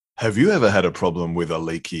Have you ever had a problem with a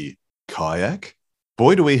leaky kayak?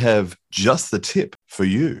 Boy, do we have just the tip for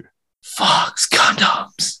you. Fox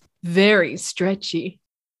condoms. Very stretchy.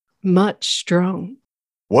 Much strong.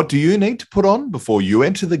 What do you need to put on before you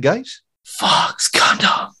enter the gate? Fox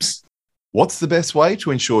condoms. What's the best way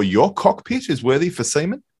to ensure your cockpit is worthy for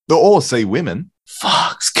seamen or sea women?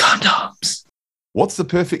 Fox condoms. What's the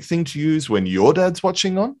perfect thing to use when your dad's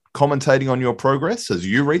watching on, commentating on your progress as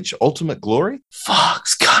you reach ultimate glory?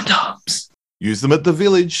 Fox condoms. Use them at the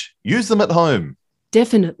village. Use them at home.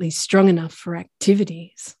 Definitely strong enough for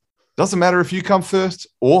activities. Doesn't matter if you come first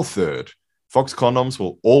or third. Fox condoms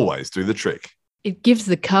will always do the trick. It gives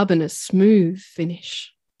the carbon a smooth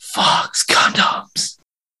finish. Fox condoms.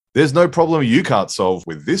 There's no problem you can't solve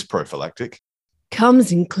with this prophylactic.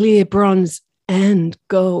 Comes in clear bronze and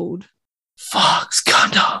gold. Fox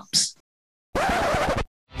condoms.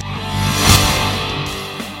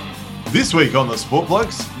 This week on the Sport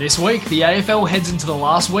Blokes. This week, the AFL heads into the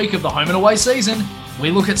last week of the home and away season. We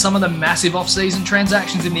look at some of the massive off-season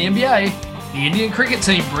transactions in the NBA. The Indian cricket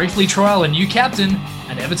team briefly trial a new captain,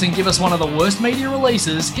 and Everton give us one of the worst media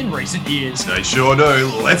releases in recent years. They sure do.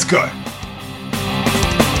 Let's go.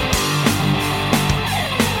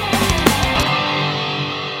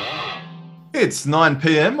 It's 9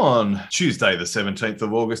 p.m. on Tuesday, the 17th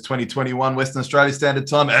of August, 2021, Western Australia Standard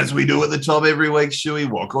Time. As we do at the top every week, Shuey,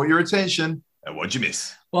 what caught your attention and what'd you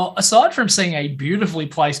miss? Well, aside from seeing a beautifully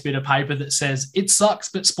placed bit of paper that says, "It sucks,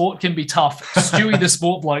 but sport can be tough," Stewie the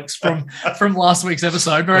Sport Blokes from last week's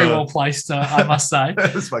episode, very well placed, I must say.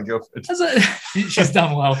 That's my girlfriend. She's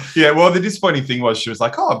done well. Yeah, well, the disappointing thing was she was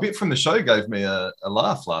like, a bit from the show gave me a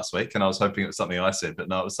laugh last week, and I was hoping it was something I said, but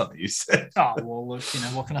no, it was something you said. Oh, well, look,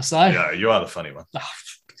 what can I say? Yeah, you are the funny one. Oh,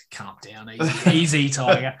 calm down, easy,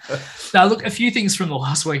 Tiger. Now, look, a few things from the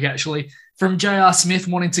last week, actually. From J.R. Smith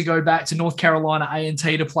wanting to go back to North Carolina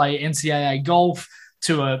A&T to play NCAA golf,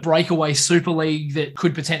 to a breakaway Super League that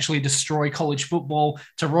could potentially destroy college football,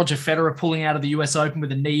 to Roger Federer pulling out of the US Open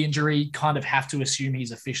with a knee injury. Kind of have to assume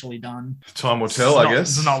he's officially done. Time will tell, I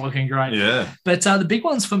guess. It's not looking great. Yeah. But the big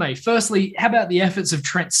ones for me, firstly, how about the efforts of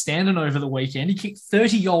Trent Standen over the weekend? He kicked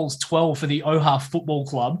 30 goals, 12 for the Oha Football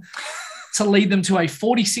Club to lead them to a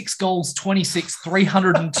 46 goals, 26,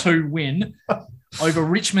 302 win over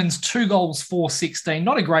Richmond's 2 goals, 4-16.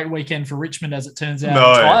 Not a great weekend for Richmond, as it turns out,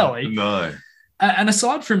 entirely. No. And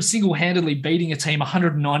aside from single-handedly beating a team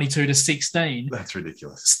 192-16, that's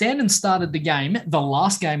ridiculous. Standen started the game, the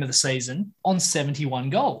last game of the season, on 71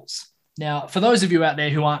 goals. Now, for those of you out there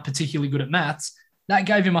who aren't particularly good at maths, that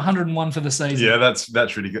gave him 101 for the season. Yeah,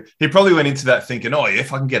 that's really good. He probably went into that thinking,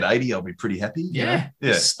 if I can get 80, I'll be pretty happy. Yeah.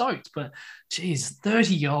 Stoked. But, geez,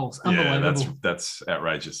 30 goals. Unbelievable. Yeah, that's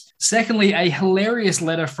outrageous. Secondly, a hilarious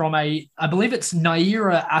letter from I believe it's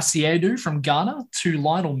Naira Asiedu from Ghana to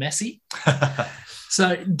Lionel Messi.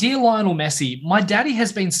 So, dear Lionel Messi, my daddy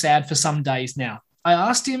has been sad for some days now. I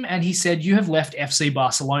asked him and he said, you have left FC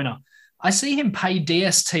Barcelona. I see him pay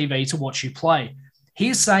DSTV to watch you play. He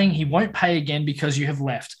is saying he won't pay again because you have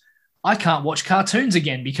left. I can't watch cartoons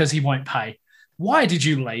again because he won't pay. Why did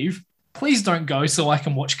you leave? Please don't go so I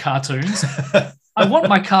can watch cartoons. I want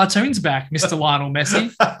my cartoons back, Mr. Lionel Messi.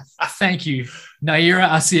 Thank you, Naira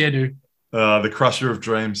Asiedu. The crusher of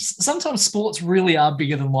dreams. Sometimes sports really are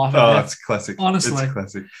bigger than life. It's classic. Honestly. It's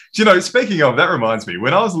classic. Do you know, speaking of, that reminds me,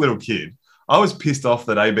 when I was a little kid, I was pissed off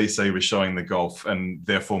that ABC was showing the golf and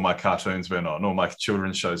therefore my cartoons weren't on or my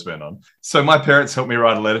children's shows weren't on. So my parents helped me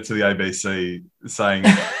write a letter to the ABC saying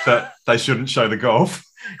that they shouldn't show the golf.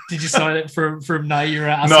 Did you sign it from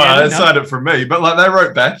Naira? No, they signed it from me. But they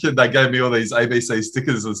wrote back and they gave me all these ABC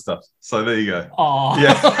stickers and stuff. So there you go. Oh,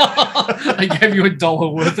 yeah. They gave you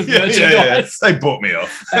 $1 worth of merchandise. They bought me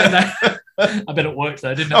off. I bet it worked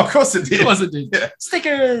though, didn't it? Of course it did. Of course it did. Yeah.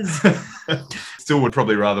 Stickers. Still would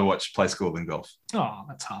probably rather watch Play School than golf. Oh,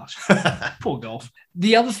 that's harsh. Poor golf.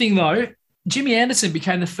 The other thing though, Jimmy Anderson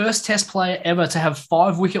became the first Test player ever to have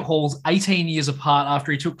 5 wicket hauls 18 years apart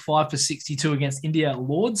after he took 5 for 62 against India at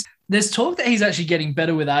Lords. There's talk that he's actually getting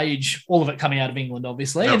better with age, all of it coming out of England,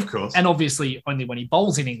 obviously. Of course. And obviously only when he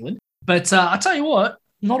bowls in England. But I tell you what,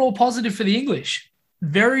 not all positive for the English.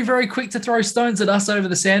 Very, very quick to throw stones at us over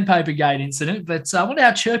the Sandpaper Gate incident. But I wonder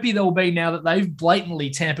how chirpy they'll be now that they've blatantly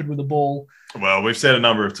tampered with the ball. Well, we've said a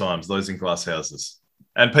number of times, those in glass houses.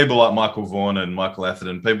 And people like Michael Vaughan and Michael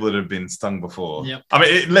Atherton, people that have been stung before. Yep. I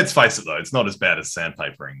mean, let's face it, though. It's not as bad as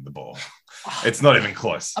sandpapering the ball. It's not even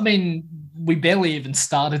close. I mean, we barely even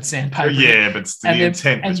started sandpapering. Yeah, but the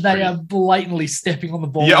intent and was they are blatantly stepping on the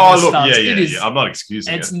ball. Yeah, I'm not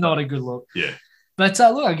excusing it. It's not a good look. Yeah. But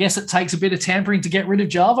look, I guess it takes a bit of tampering to get rid of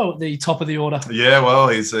Jarvo at the top of the order. Yeah, well,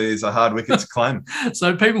 he's a hard wicket to claim.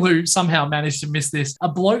 So people who somehow managed to miss this, a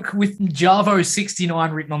bloke with Jarvo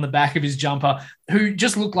 69 written on the back of his jumper, who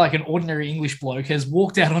just looked like an ordinary English bloke, has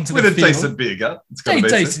walked out onto the field. With a decent beer gut. It's got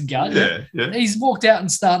decent gut, yeah. He's walked out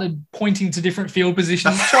and started pointing to different field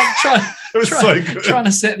positions, trying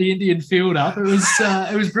to set the Indian field up. It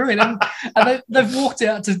was brilliant. And they've walked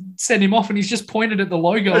out to send him off, and he's just pointed at the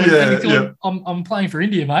logo and he thought, I'm playing for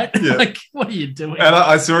India, mate. Yeah. Like, what are you doing? And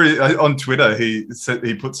I saw on Twitter, he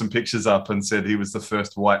put some pictures up and said he was the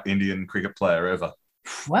first white Indian cricket player ever.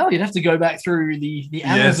 Well, you'd have to go back through the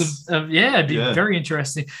annals it'd be very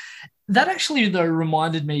interesting. That actually, though,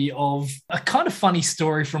 reminded me of a kind of funny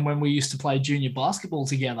story from when we used to play junior basketball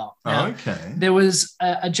together. Now, okay. There was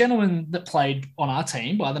a gentleman that played on our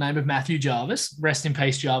team by the name of Matthew Jarvis. Rest in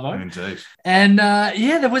peace, Jarvo. Indeed. And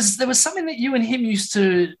there was something that you and him used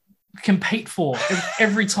to compete for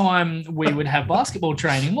every time we would have basketball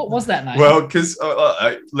training. What was that, name? Well, because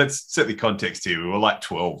let's set the context here. We were like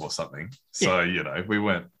 12 or something. So, we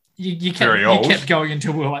weren't very old. You kept going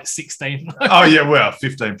until we were like 16. Oh, yeah, well,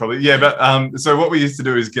 15 probably. Yeah, but so what we used to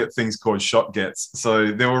do is get things called shot gets.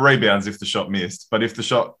 So there were rebounds if the shot missed, but if the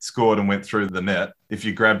shot scored and went through the net, if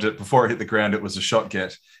you grabbed it before it hit the ground, it was a shot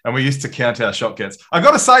get. And we used to count our shot gets. I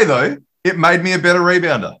got to say, though, it made me a better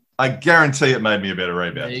rebounder. I guarantee it made me a better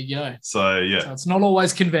rebounder. There you go. So, yeah. So it's not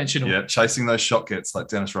always conventional. Yeah, chasing those shot gets like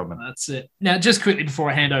Dennis Rodman. That's it. Now, just quickly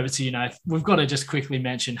before I hand over to you, Nath, we've got to just quickly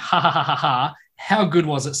mention, how good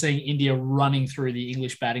was it seeing India running through the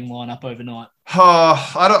English batting lineup overnight?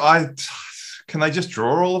 Can they just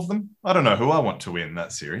draw all of them? I don't know who I want to win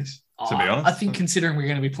that series, to be honest. I think considering we're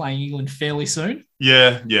going to be playing England fairly soon.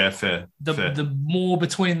 Yeah, fair. The more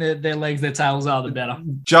between their legs, their tails are, the better.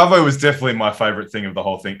 Jarvo was definitely my favourite thing of the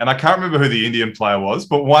whole thing. And I can't remember who the Indian player was,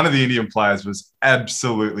 but one of the Indian players was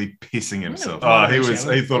absolutely pissing himself.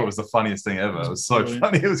 He thought it was the funniest thing ever. It was so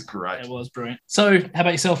funny. It was great. It was brilliant. So how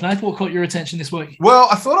about yourself, Nath? What caught your attention this week? Well,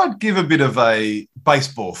 I thought I'd give a bit of a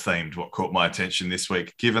baseball themed what caught my attention this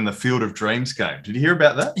week, given the Field of Dreams game. Did you hear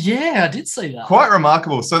about that? Yeah, I did see that. Quite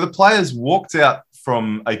remarkable. So the players walked out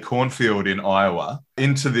from a cornfield in Iowa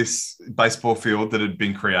into this baseball field that had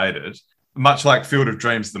been created, much like Field of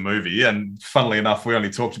Dreams, the movie. And funnily enough, we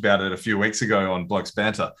only talked about it a few weeks ago on Blokes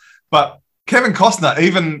Banter. But Kevin Costner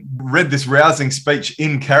even read this rousing speech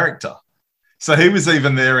in character. So he was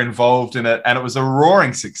even there involved in it, and it was a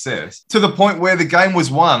roaring success to the point where the game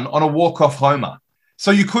was won on a walk-off homer.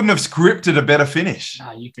 So you couldn't have scripted a better finish.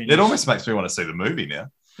 It almost makes me want to see the movie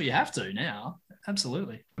now. Well, you have to now.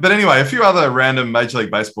 Absolutely. But anyway, a few other random Major League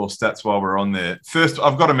Baseball stats while we're on there. First,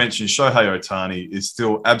 I've got to mention Shohei Ohtani is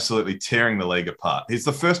still absolutely tearing the league apart. He's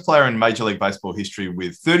the first player in Major League Baseball history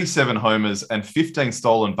with 37 homers and 15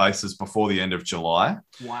 stolen bases before the end of July.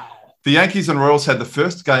 Wow. The Yankees and Royals had the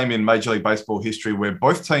first game in Major League Baseball history where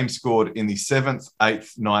both teams scored in the 7th,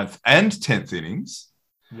 8th, 9th, and 10th innings.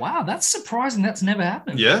 Wow, that's surprising. That's never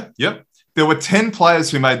happened. Yeah, yep. There were 10 players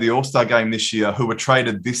who made the All-Star game this year who were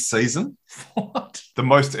traded this season. What? The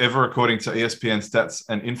most ever, according to ESPN stats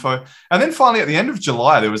and info. And then finally, at the end of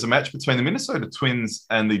July, there was a match between the Minnesota Twins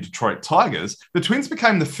and the Detroit Tigers. The Twins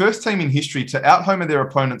became the first team in history to out-homer their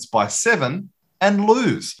opponents by 7 and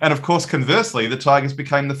lose. And of course, conversely, the Tigers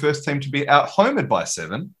became the first team to be out-homered by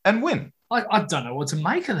 7 and win. I don't know what to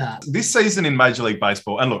make of that. This season in Major League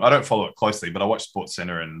Baseball, and look, I don't follow it closely, but I watch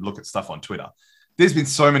SportsCenter and look at stuff on Twitter. There's been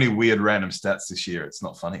so many weird random stats this year. It's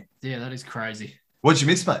not funny. Yeah, that is crazy. What'd you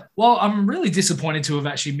miss, mate? Well, I'm really disappointed to have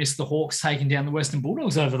actually missed the Hawks taking down the Western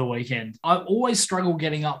Bulldogs over the weekend. I've always struggled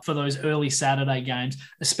getting up for those early Saturday games,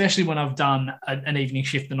 especially when I've done an evening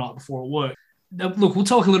shift the night before at work. Look, we'll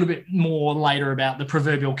talk a little bit more later about the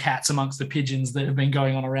proverbial cats amongst the pigeons that have been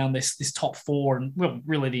going on around this top 4 and, well,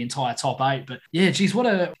 really the entire top 8. But, yeah, geez, what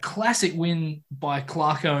a classic win by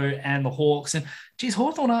Clarko and the Hawks. And, geez,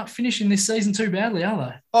 Hawthorn aren't finishing this season too badly, are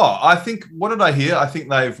they? Oh, I think, what did I hear? I think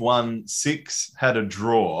they've won 6, had a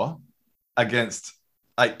draw against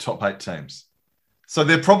 8 top 8 teams. So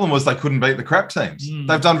their problem was they couldn't beat the crap teams.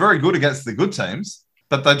 They've done very good against the good teams,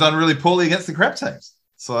 but they've done really poorly against the crap teams.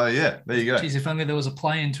 So, yeah, there you go. Geez, if only there was a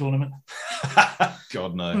play-in tournament.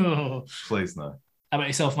 God, no. Oh. Please, no. How about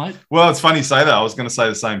yourself, mate? Well, it's funny you say that. I was going to say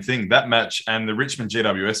the same thing. That match and the Richmond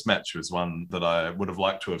GWS match was one that I would have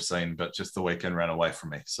liked to have seen, but just the weekend ran away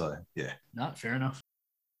from me. So, yeah. No, fair enough.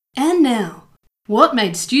 And now, what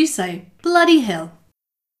made Stu say bloody hell?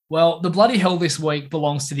 Well, the bloody hell this week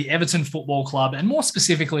belongs to the Everton Football Club and more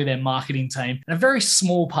specifically their marketing team and a very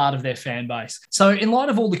small part of their fan base. So in light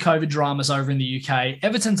of all the COVID dramas over in the UK,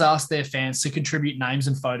 Everton's asked their fans to contribute names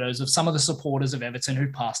and photos of some of the supporters of Everton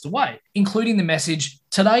who passed away, including the message,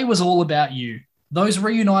 "Today was all about you. Those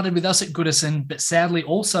reunited with us at Goodison, but sadly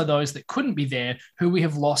also those that couldn't be there who we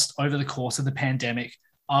have lost over the course of the pandemic.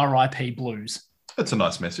 RIP Blues." That's a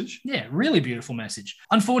nice message. Yeah, really beautiful message.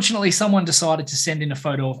 Unfortunately, someone decided to send in a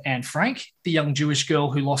photo of Anne Frank, the young Jewish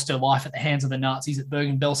girl who lost her life at the hands of the Nazis at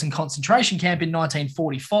Bergen-Belsen concentration camp in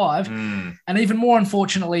 1945. And even more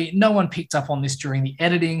unfortunately, no one picked up on this during the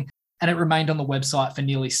editing, and it remained on the website for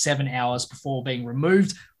nearly 7 hours before being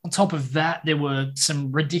removed. On top of that, there were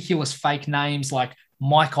some ridiculous fake names like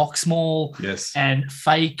Mike Oxmall and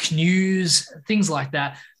fake news, things like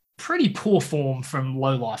that. Pretty poor form from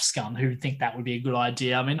low-life scum who think that would be a good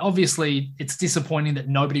idea. I mean, obviously, it's disappointing that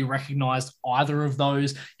nobody recognized either of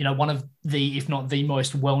those. You know, one of the, if not the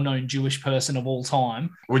most well-known Jewish person of all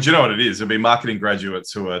time. Well, do you know what it is? It'll be marketing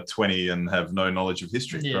graduates who are 20 and have no knowledge of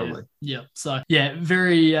history, probably. Yeah. So, yeah,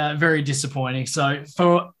 very, very disappointing. So,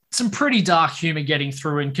 for some pretty dark humor getting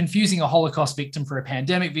through and confusing a Holocaust victim for a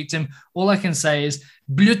pandemic victim, all I can say is,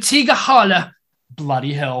 Blutige Halle,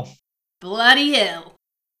 bloody hell. Bloody hell.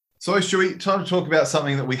 So, Stewie, time to talk about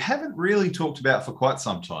something that we haven't really talked about for quite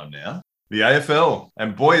some time now, the AFL.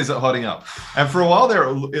 And boy, is it hotting up. And for a while there,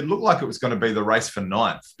 it looked like it was going to be the race for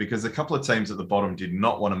ninth because a couple of teams at the bottom did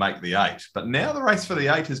not want to make the 8. But now the race for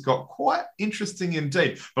the 8 has got quite interesting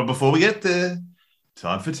indeed. But before we get there,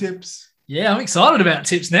 time for tips. Yeah, I'm excited about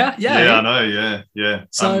tips now. Yeah, I know. Yeah.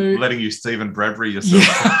 So, I'm letting you Stephen Bradbury yourself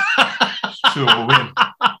to a win.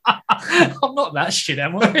 I'm not that shit,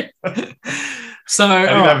 am I? So I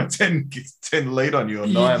didn't have a 10 lead on you or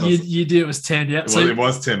 9. You did. It was 10, yeah. Well, it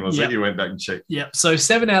was 10, was it? You went back and checked. Yep. So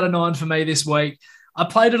 7 out of 9 for me this week. I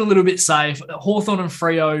played it a little bit safe. Hawthorn and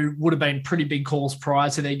Freo would have been pretty big calls prior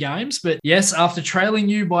to their games. But yes, after trailing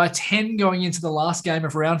you by 10 going into the last game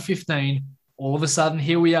of round 15, all of a sudden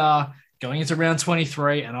here we are going into round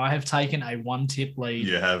 23, and I have taken a 1-tip lead.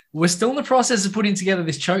 You have. We're still in the process of putting together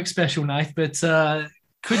this choke special, Nath, but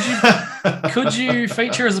could you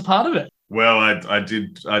feature as a part of it? Well, I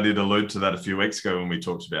did allude to that a few weeks ago when we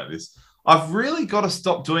talked about this. I've really got to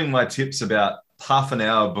stop doing my tips about half an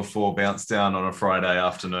hour before bounce down on a Friday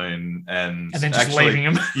afternoon and then just leaving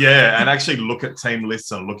them. Yeah, and actually look at team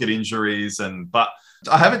lists and look at injuries. But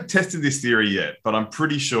I haven't tested this theory yet, but I'm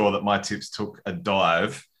pretty sure that my tips took a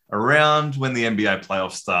dive around when the NBA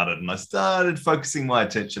playoffs started and I started focusing my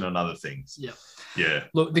attention on other things. Yeah.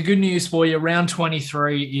 Look, the good news for you, round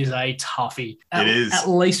 23 is a toughie. It is. At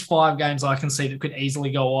least 5 games I can see that could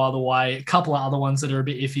easily go either way. A couple of other ones that are a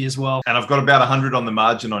bit iffy as well. And I've got about 100 on the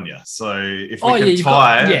margin on you. So if we can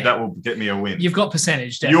tie, that will get me a win. You've got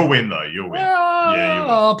percentage, definitely. You'll win, though. You'll win. You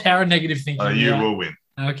will. Power of negative thinking. You will win.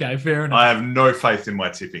 Okay, fair enough. I have no faith in my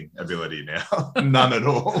tipping ability now. None at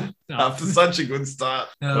all. After such a good start.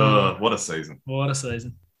 What a season. What a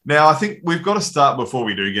season. Now, I think we've got to start before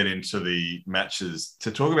we do get into the matches to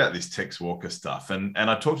talk about this Tex Walker stuff. And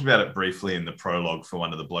I talked about it briefly in the prologue for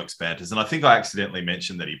one of the Blokes Banters. And I think I accidentally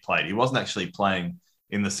mentioned that he played. He wasn't actually playing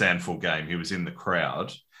in the Sandford game. He was in the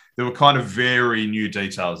crowd. There were kind of very new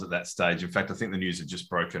details at that stage. In fact, I think the news had just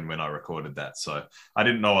broken when I recorded that. So I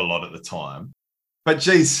didn't know a lot at the time. But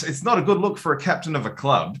geez, it's not a good look for a captain of a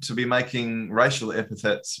club to be making racial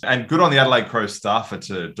epithets, and good on the Adelaide Crows staffer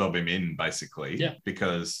to dob him in, basically,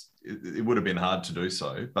 because it would have been hard to do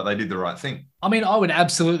so, but they did the right thing. I mean, I would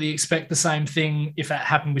absolutely expect the same thing if that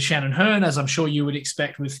happened with Shannon Hearn, as I'm sure you would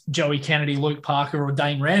expect with Joey Kennedy, Luke Parker, or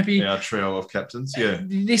Dane Rampy. Our trio of captains, yeah.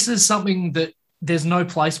 This is something that there's no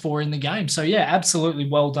place for in the game. So, yeah, absolutely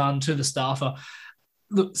well done to the staffer.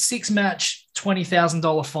 Look, 6-match,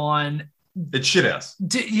 $20,000 fine. It's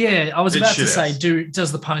shithouse. I was about to say,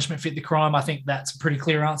 does the punishment fit the crime? I think that's a pretty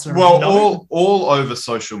clear answer. Well, no. all over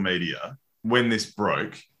social media, when this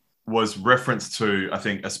broke, was reference to, I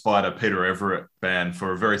think, a Spider Peter Everett ban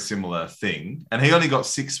for a very similar thing. And he only got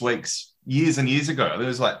 6 weeks years and years ago. It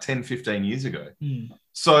was like 10, 15 years ago.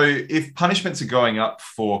 So if punishments are going up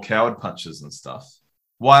for coward punches and stuff,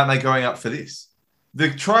 why aren't they going up for this? The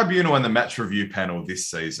tribunal and the match review panel this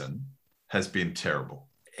season has been terrible.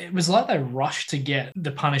 It was like they rushed to get the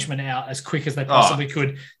punishment out as quick as they possibly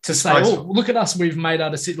could to say, oh, look at us, we've made our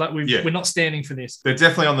decision. Like we're not standing for this. They're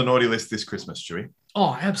definitely on the naughty list this Christmas, Stewie.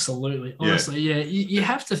 Oh, absolutely. Honestly, You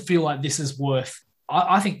have to feel like this is worth,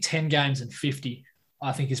 I think 10 games and 50,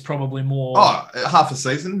 I think is probably more. Oh, half a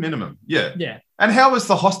season minimum. Yeah. And how was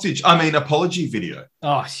the apology video?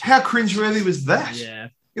 Oh, how cringeworthy was that? Yeah.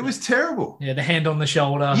 It was terrible. Yeah, the hand on the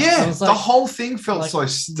shoulder. Yeah, Like, the whole thing felt so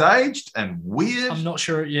staged and weird. I'm not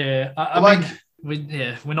sure. Yeah, I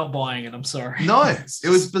mean, we're not buying it. I'm sorry. No, it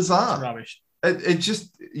was bizarre. It's rubbish. It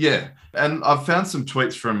just, yeah. And I've found some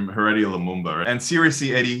tweets from Heredia Lumumba. And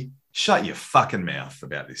seriously, Eddie, shut your fucking mouth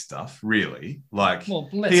about this stuff, really. Like,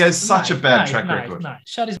 he has such a bad track record. No,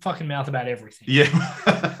 shut his fucking mouth about everything.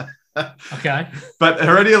 Yeah. Okay. But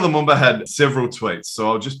Heredia Lumumba had several tweets, so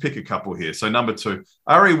I'll just pick a couple here. So number 2,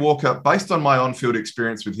 Ari Walker, based on my on-field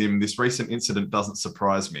experience with him, this recent incident doesn't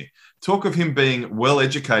surprise me. Talk of him being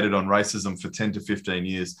well-educated on racism for 10 to 15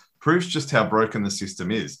 years proves just how broken the system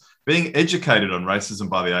is. Being educated on racism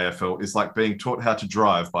by the AFL is like being taught how to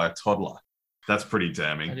drive by a toddler. That's pretty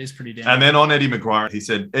damning. That is pretty damning. And then on Eddie Maguire, he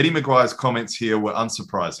said, Eddie Maguire's comments here were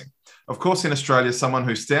unsurprising. Of course, in Australia, someone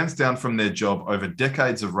who stands down from their job over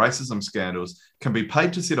decades of racism scandals can be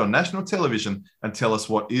paid to sit on national television and tell us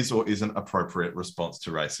what is or isn't appropriate response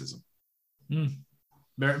to racism.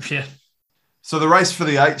 Yeah. So the race for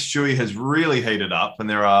the 8th, Stewie, has really heated up, and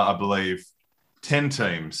there are, I believe, 10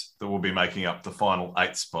 teams that will be making up the final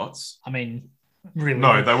 8 spots. I mean, really?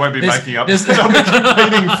 No, they won't be making up. They'll be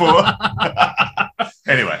competing for.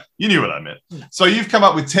 Anyway, you knew what I meant. So you've come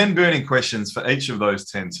up with 10 burning questions for each of those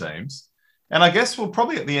 10 teams. And I guess we'll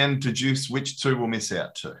probably at the end deduce which 2 we'll miss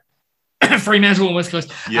out to. Fremantle and West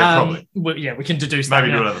Coast. Yeah, probably. We can deduce that.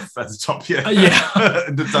 Maybe do it at the top, yeah.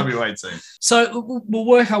 The WA team. So we'll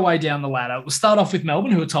work our way down the ladder. We'll start off with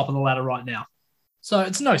Melbourne, who are top of the ladder right now. So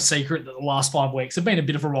it's no secret that the last 5 weeks have been a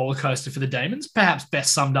bit of a roller coaster for the Demons, perhaps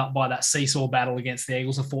best summed up by that seesaw battle against the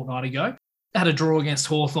Eagles a fortnight ago. They had a draw against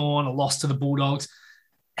Hawthorn, a loss to the Bulldogs.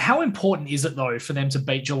 How important is it, though, for them to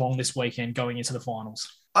beat Geelong this weekend going into the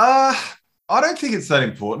finals? I don't think it's that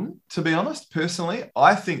important, to be honest, personally.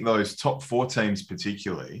 I think those top 4 teams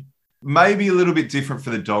particularly may be a little bit different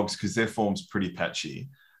for the Dogs because their form's pretty patchy,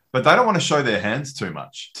 but they don't want to show their hands too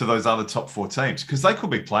much to those other top 4 teams because they could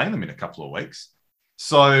be playing them in a couple of weeks.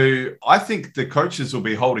 So I think the coaches will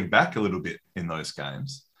be holding back a little bit in those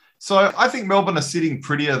games. So I think Melbourne are sitting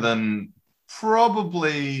prettier than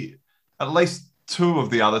probably at least 2 of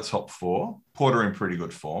the other top 4. Porter in pretty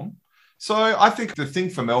good form. So I think the thing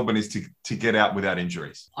for Melbourne is to get out without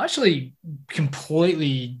injuries. I actually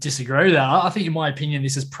completely disagree with that. I think, in my opinion,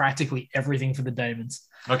 this is practically everything for the Demons.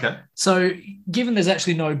 Okay. So given there's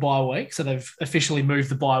actually no bye week, so they've officially moved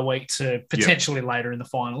the bye week to potentially later in the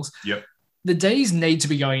finals. Yep. The D's need to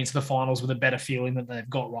be going into the finals with a better feeling than they've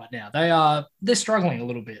got right now. They're struggling a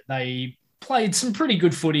little bit. They played some pretty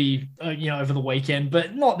good footy, over the weekend,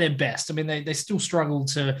 but not their best. I mean, they still struggled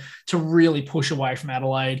to really push away from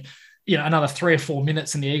Adelaide. Another 3 or 4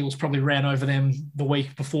 minutes and the Eagles probably ran over them the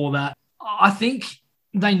week before that. I think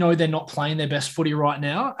they know they're not playing their best footy right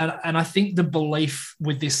now. And I think the belief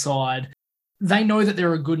with this side, they know that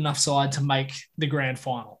they're a good enough side to make the grand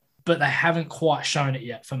final, but they haven't quite shown it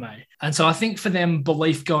yet for me. And so I think for them,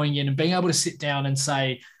 belief going in and being able to sit down and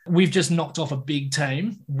say, we've just knocked off a big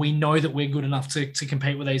team. We know that we're good enough to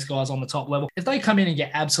compete with these guys on the top level. If they come in and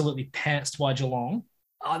get absolutely pantsed by Geelong,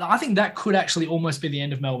 I think that could actually almost be the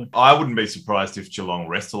end of Melbourne. I wouldn't be surprised if Geelong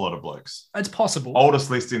rest a lot of blokes. It's possible.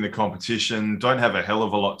 Oldest list in the competition, don't have a hell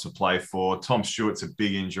of a lot to play for. Tom Stewart's a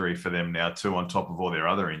big injury for them now too, on top of all their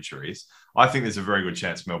other injuries. I think there's a very good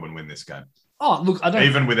chance Melbourne win this game. Oh, look, I don't...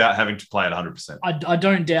 Even without having to play at 100%. I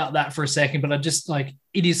don't doubt that for a second, but I just,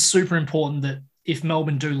 it is super important that if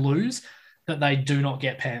Melbourne do lose, that they do not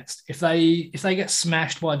get pantsed. If they get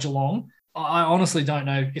smashed by Geelong, I honestly don't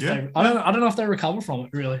know if I don't know if they recover from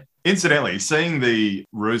it, really. Incidentally, seeing the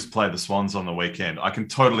Roos play the Swans on the weekend, I can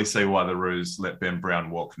totally see why the Roos let Ben Brown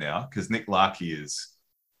walk now, because Nick Larkey is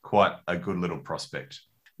quite a good little prospect.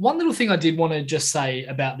 One little thing I did want to just say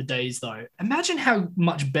about the D's, though, imagine how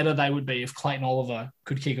much better they would be if Clayton Oliver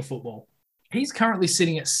could kick a football. He's currently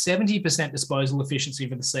sitting at 70% disposal efficiency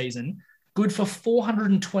for the season, good for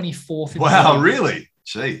 424th. Wow, really?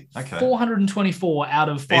 Gee, okay. 424 out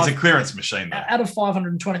of 5. He's a clearance machine, though. Out of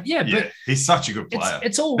 520. Yeah, but he's such a good player.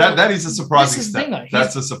 It's all that is a surprising stat. Thing,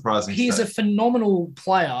 that's a surprising He's stat. a phenomenal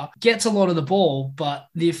player, gets a lot of the ball, but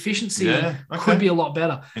the efficiency could be a lot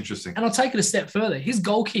better. Interesting. And I'll take it a step further. His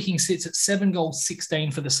goal kicking sits at 7 goals, 16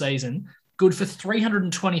 for the season, good for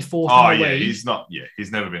 324th. Oh, yeah,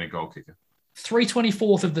 he's never been a goal kicker.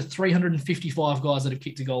 324th of the 355 guys that have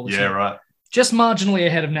kicked a goal this year. Yeah, right. Just marginally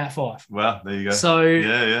ahead of Nat 5. Well, there you go. So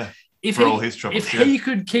If all his troubles, he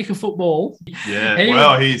could kick a football,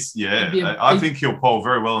 I think he'll poll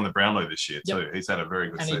very well in the Brownlow this year too. He's had a very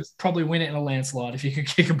good season. He'd probably win it in a landslide if he could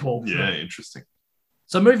kick a ball. Yeah, interesting.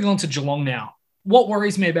 So moving on to Geelong now. What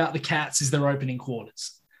worries me about the Cats is their opening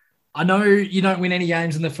quarters. I know you don't win any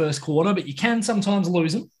games in the first quarter, but you can sometimes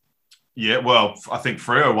lose them. Yeah, well, I think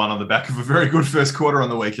Freo won on the back of a very good first quarter on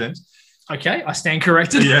the weekend. Okay, I stand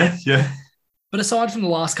corrected. Yeah. But aside from the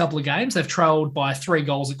last couple of games, they've trailed by 3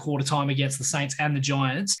 goals at quarter time against the Saints and the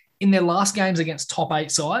Giants. In their last games against top 8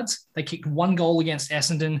 sides, they kicked 1 goal against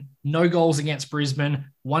Essendon, no goals against Brisbane,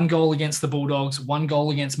 1 goal against the Bulldogs, 1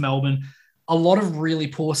 goal against Melbourne. A lot of really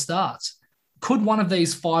poor starts. Could one of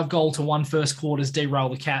these 5-goal-to-1 first quarters derail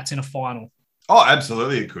the Cats in a final? Oh,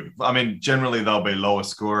 absolutely it could. I mean, generally they'll be lower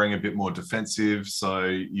scoring, a bit more defensive, so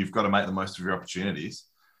you've got to make the most of your opportunities.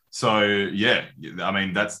 So, yeah, I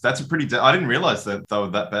mean, that's a pretty... I didn't realise that they were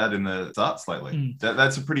that bad in the starts lately.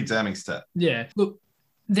 That's a pretty damning stat. Yeah. Look,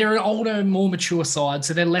 they're an older, more mature side,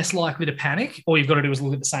 so they're less likely to panic. All you've got to do is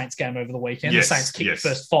look at the Saints game over the weekend. Yes, the Saints kicked the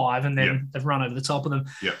first 5 and then they've run over the top of them.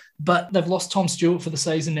 Yeah. But they've lost Tom Stewart for the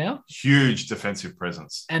season now. Huge defensive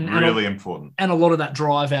presence. And really important. And a lot of that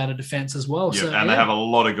drive out of defence as well. Yeah, and they have a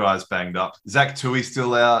lot of guys banged up. Zach Tui's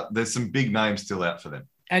still out. There's some big names still out for them.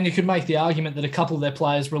 And you could make the argument that a couple of their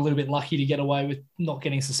players were a little bit lucky to get away with not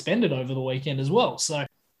getting suspended over the weekend as well. So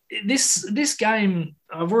this game,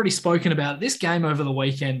 I've already spoken about it. This game over the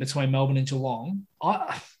weekend between Melbourne and Geelong,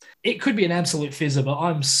 it could be an absolute fizzer, but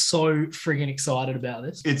I'm so frigging excited about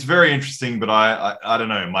this. It's very interesting, but I don't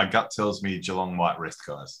know. My gut tells me Geelong might rest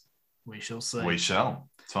guys. We shall see. We shall.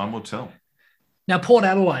 Time will tell. Now, Port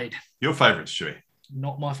Adelaide. Your favourites, Stewie.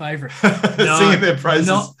 Not my favourite. Singing their praises.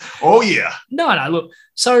 Oh, yeah. No. Look,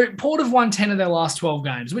 so Port have won 10 of their last 12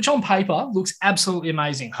 games, which on paper looks absolutely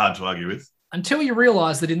amazing. Hard to argue with. Until you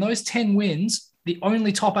realise that in those 10 wins, the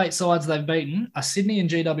only top 8 sides they've beaten are Sydney and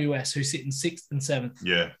GWS, who sit in 6th and 7th.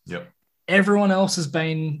 Yeah, yep. Everyone else has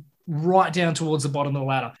been right down towards the bottom of the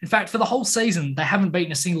ladder. In fact, for the whole season, they haven't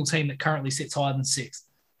beaten a single team that currently sits higher than 6th.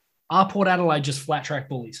 Are Port Adelaide just flat track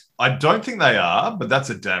bullies? I don't think they are, but that's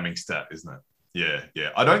a damning stat, isn't it? Yeah.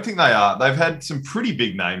 I don't think they are. They've had some pretty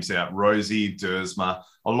big names out. Rosie, Dersma.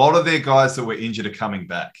 A lot of their guys that were injured are coming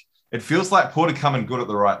back. It feels like Port are coming good at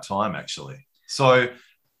the right time, actually. So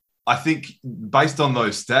I think based on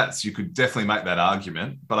those stats, you could definitely make that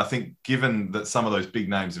argument. But I think given that some of those big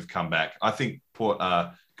names have come back, I think Port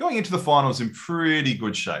are going into the finals in pretty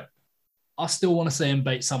good shape. I still want to see them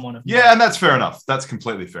beat someone. Yeah, and that's fair enough. That's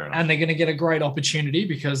completely fair enough. And they're going to get a great opportunity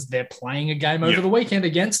because they're playing a game over the weekend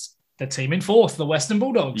against the team in 4th, the Western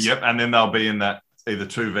Bulldogs. Yep, and then they'll be in that either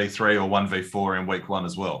 2v3 or 1v4 in week 1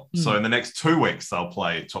 as well. So in the next 2 weeks, they'll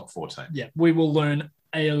play top 4 team. Yeah, we will learn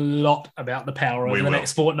a lot about the Power over the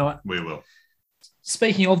next fortnight. We will.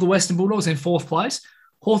 Speaking of the Western Bulldogs in 4th place,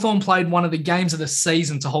 Hawthorn played one of the games of the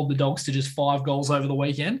season to hold the Dogs to just 5 goals over the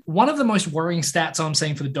weekend. One of the most worrying stats I'm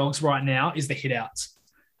seeing for the Dogs right now is the hitouts.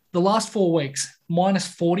 The last 4 weeks,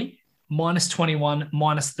 -40, -21,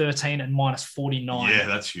 -13, and -49. Yeah,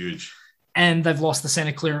 that's huge. And they've lost the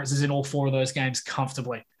centre clearances in all 4 of those games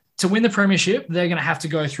comfortably. To win the premiership, they're going to have to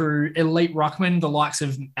go through elite ruckmen, the likes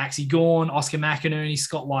of Maxi Gawn, Oscar McInerney,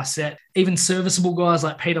 Scott Lysette, even serviceable guys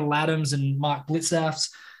like Peter Laddams and Mark Blitzafs.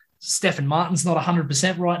 Stephen Martin's not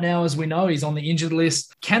 100% right now, as we know. He's on the injured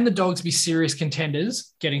list. Can the Dogs be serious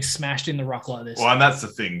contenders getting smashed in the ruck like this? Well, and that's the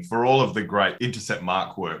thing. For all of the great intercept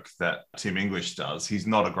mark work that Tim English does, he's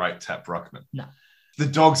not a great tap ruckman. No. The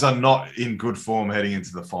Dogs are not in good form heading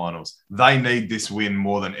into the finals. They need this win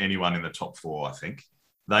more than anyone in the top 4, I think.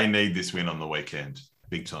 They need this win on the weekend.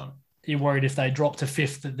 Big time. You're worried if they drop to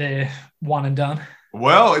 5th that they're one and done?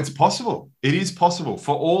 Well, it's possible. It is possible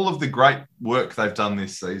for all of the great work they've done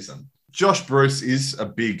this season. Josh Bruce is a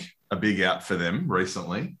big out for them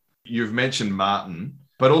recently. You've mentioned Martin,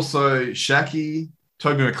 but also Shaki,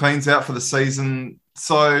 Toby McLean's out for the season.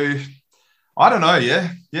 So I don't know.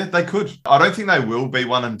 Yeah, they could. I don't think they will be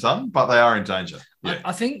one and done, but they are in danger. Yeah.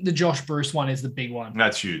 I think the Josh Bruce one is the big one.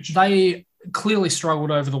 That's huge. They clearly struggled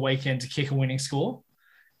over the weekend to kick a winning score.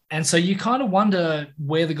 And so you kind of wonder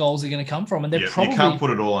where the goals are going to come from. And they're probably... You can't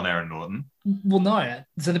put it all on Aaron Norton. Well, no.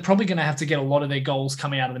 So they're probably going to have to get a lot of their goals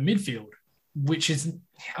coming out of the midfield, which is...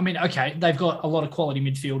 I mean, okay, they've got a lot of quality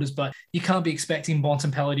midfielders, but you can't be expecting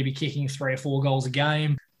Bontempelli to be kicking 3 or 4 goals a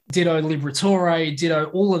game. Ditto Liberatore, ditto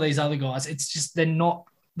all of these other guys. It's just they're not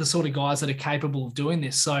the sort of guys that are capable of doing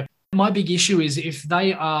this. So my big issue is if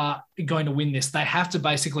they are going to win this, they have to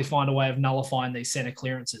basically find a way of nullifying these centre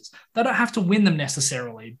clearances. They don't have to win them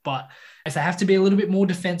necessarily, but if they have to be a little bit more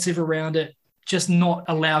defensive around it, just not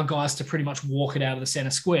allow guys to pretty much walk it out of the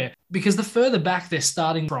centre square. Because the further back they're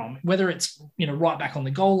starting from, whether it's right back on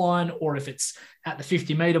the goal line or if it's at the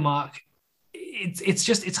 50-metre mark,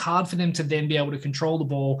 it's hard for them to then be able to control the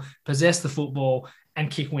ball, possess the football, and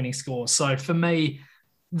kick winning scores. So for me,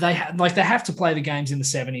 they have to play the games in the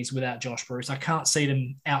 70s without Josh Bruce. I can't see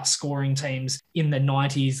them outscoring teams in the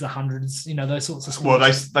 90s, the hundreds, those sorts of scores.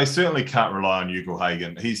 Well, they certainly can't rely on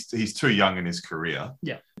Ugle-Hagan. He's too young in his career.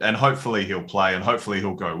 Yeah. And hopefully he'll play and hopefully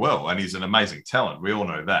he'll go well. And he's an amazing talent. We all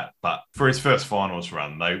know that. But for his first finals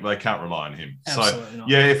run, they can't rely on him. Absolutely not.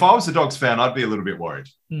 Yeah, if I was a Dogs fan, I'd be a little bit worried.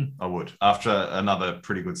 I would, after another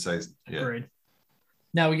pretty good season. Yeah. Agreed.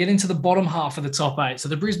 Now we get into the bottom half of the top 8. So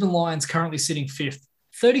the Brisbane Lions currently sitting 5th.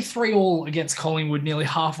 33 all against Collingwood nearly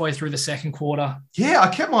halfway through the second quarter. Yeah, I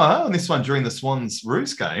kept my eye on this one during the Swans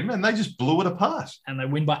Roos game and they just blew it apart. And they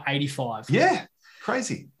win by 85. Yeah,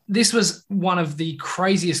 crazy. This was one of the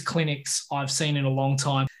craziest clinics I've seen in a long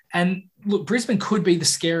time. And look, Brisbane could be the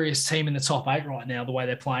scariest team in the top 8 right now, the way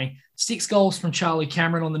they're playing. 6 goals from Charlie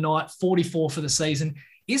Cameron on the night, 44 for the season.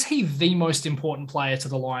 Is he the most important player to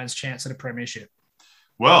the Lions' chance at a premiership?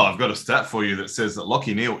 Well, I've got a stat for you that says that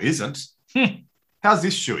Lachie Neale isn't. How's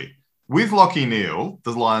this, Shuey? With Lachie Neale,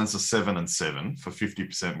 the Lions are 7-7 for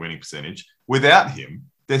 50% winning percentage. Without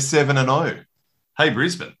him, they're 7-0. Hey,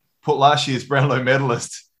 Brisbane, put last year's Brownlow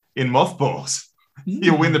medalist in mothballs.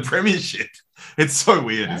 You'll win the premiership. It's so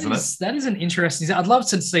weird, isn't it? That is an interesting... I'd love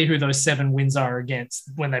to see who those 7 wins are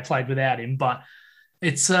against when they played without him, but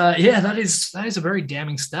it's, that is a very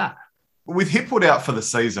damning stat. With Hipwood out for the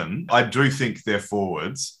season, I do think their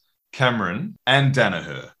forwards, Cameron and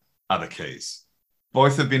Danaher, are the keys.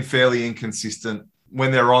 Both have been fairly inconsistent.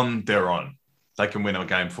 When they're on, they're on. They can win a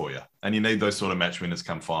game for you. And you need those sort of match winners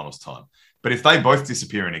come finals time. But if they both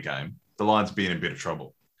disappear in a game, the Lions be in a bit of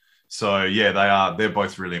trouble. So, yeah, they're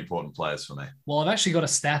both really important players for me. Well, I've actually got a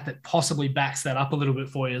stat that possibly backs that up a little bit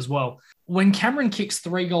for you as well. When Cameron kicks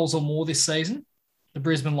 3 goals or more this season, the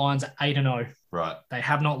Brisbane Lions are 8-0. Right. They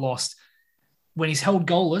have not lost. When he's held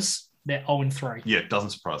goalless, they're 0-3. Yeah, it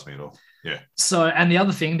doesn't surprise me at all. Yeah. So, and the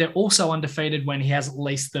other thing, they're also undefeated when he has at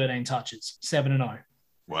least 13 touches, 7-0.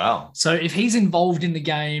 Wow. So if he's involved in the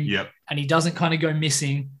game and he doesn't kind of go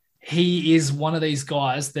missing, he is one of these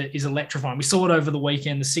guys that is electrifying. We saw it over the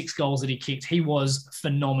weekend, the 6 goals that he kicked. He was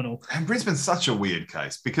phenomenal. And Brisbane's such a weird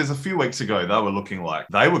case because a few weeks ago, they were looking like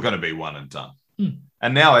they were going to be one and done.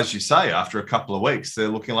 And now, as you say, after a couple of weeks, they're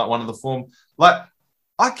looking like one of the form. Like,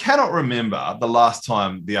 I cannot remember the last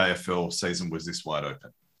time the AFL season was this wide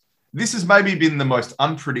open. This has maybe been the most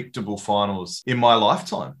unpredictable finals in my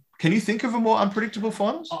lifetime. Can you think of a more unpredictable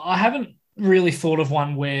finals? I haven't really thought of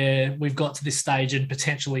one where we've got to this stage and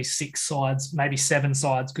potentially 6 sides, maybe 7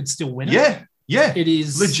 sides could still win it. Yeah. It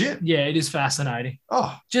is legit. Yeah, it is fascinating.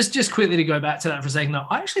 Oh, just quickly to go back to that for a second, though,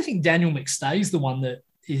 I actually think Daniel McStay is the one that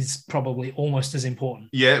is probably almost as important.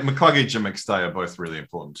 Yeah, McCluggage and McStay are both really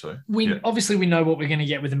important too. Obviously, we know what we're going to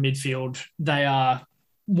get with the midfield. They are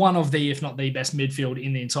one of the, if not the best midfield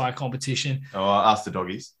in the entire competition. Oh, ask the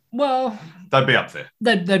doggies. Well, they'd be up there.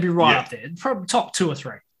 They'd be right up there. Probably top 2 or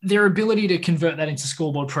 3. Their ability to convert that into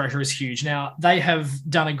scoreboard pressure is huge. Now, they have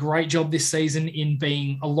done a great job this season in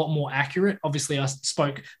being a lot more accurate. Obviously, I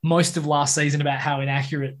spoke most of last season about how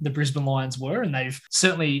inaccurate the Brisbane Lions were, and they've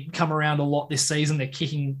certainly come around a lot this season. They're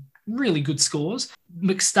kicking really good scores.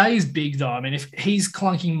 McStay's big, though. I mean, if he's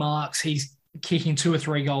clunking marks, he's kicking 2 or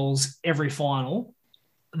 3 goals every final,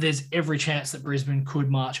 there's every chance that Brisbane could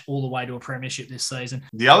march all the way to a premiership this season.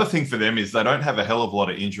 The other thing for them is they don't have a hell of a lot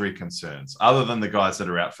of injury concerns other than the guys that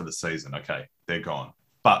are out for the season. Okay, they're gone.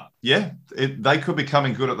 But yeah, they could be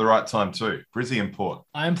coming good at the right time too. Brizzy and Port.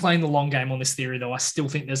 I am playing the long game on this theory, though. I still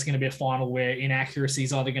think there's going to be a final where inaccuracy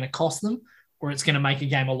is either going to cost them or it's going to make a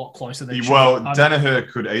game a lot closer than Danaher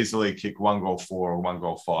could easily kick 1 goal 4 or 1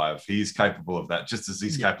 goal 5. He's capable of that, just as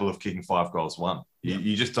he's capable of kicking 5 goals 1.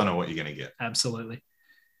 You just don't know what you're going to get. Absolutely.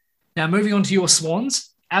 Now, moving on to your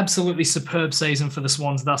Swans, absolutely superb season for the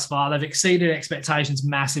Swans thus far. They've exceeded expectations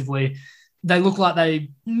massively. They look like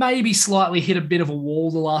they maybe slightly hit a bit of a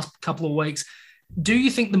wall the last couple of weeks. Do you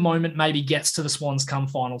think the moment maybe gets to the Swans come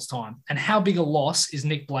finals time? And how big a loss is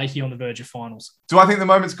Nick Blakey on the verge of finals? Do I think the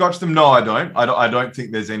moment's got to them? No, I don't. I don't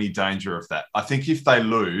think there's any danger of that. I think if they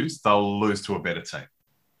lose, they'll lose to a better team,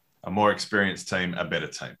 a more experienced team, a better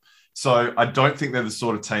team. So I don't think they're the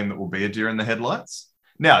sort of team that will be a deer in the headlights.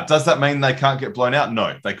 Now, does that mean they can't get blown out?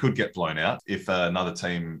 No, they could get blown out if another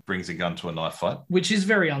team brings a gun to a knife fight. Which is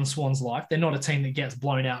very un-Swans-like. They're not a team that gets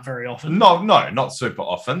blown out very often. No, not super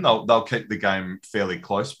often. They'll keep the game fairly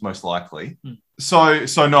close, most likely. So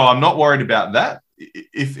no, I'm not worried about that.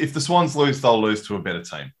 If the Swans lose, they'll lose to a better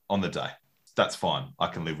team on the day. That's fine. I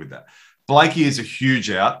can live with that. Blakey is a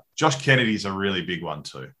huge out. Josh Kennedy's a really big one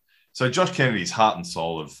too. So Josh Kennedy's heart and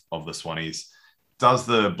soul of the Swannies. does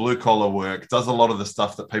the blue collar work, does a lot of the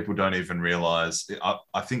stuff that people don't even realize.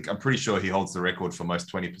 I'm pretty sure he holds the record for most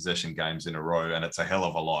 20 possession games in a row, and it's a hell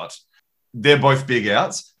of a lot. They're both big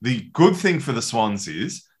outs. The good thing for the Swans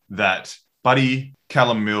is that Buddy,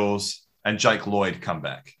 Callum Mills, and Jake Lloyd come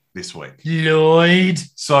back this week. Lloyd.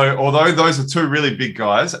 So although those are two really big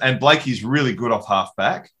guys, and Blakey's really good off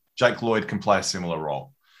halfback, Jake Lloyd can play a similar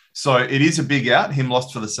role. So it is a big out, him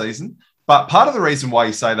lost for the season. But part of the reason why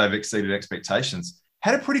you say they've exceeded expectations,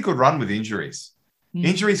 had a pretty good run with injuries.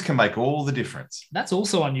 Injuries can make all the difference. That's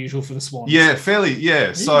also unusual for the Swans. Yeah, fairly,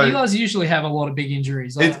 yeah. So you guys usually have a lot of big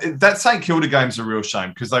injuries. That St Kilda game's a real shame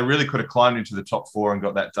because they really could have climbed into the top four and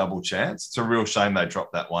got that double chance. It's a real shame they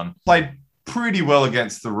dropped that one. Played pretty well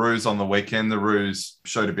against the Roos on the weekend. The Roos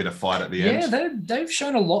showed a bit of fight at the end. Yeah, they've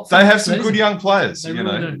shown a lot. They have some good young players. They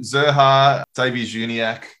really do. Zerha, Davies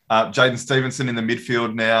Uniacke, Jaden Stevenson in the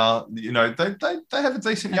midfield now. You know, they have a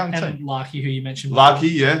decent young team. And Larky, who you mentioned. Larky,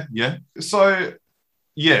 yeah. So,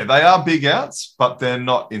 yeah, they are big outs, but they're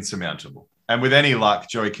not insurmountable. And with any luck,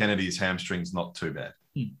 Joey Kennedy's hamstring's not too bad.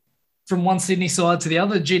 From one Sydney side to the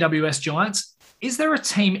other, GWS Giants. Is there a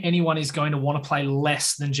team anyone is going to want to play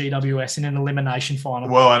less than GWS in an elimination final?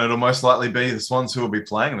 Well, and it'll most likely be the Swans who will be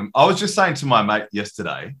playing them. I was just saying to my mate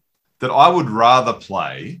yesterday that I would rather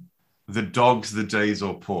play the Dogs, the D's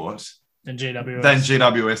or Port than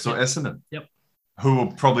GWS or Essendon. Yep. Who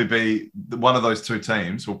will probably be, one of those two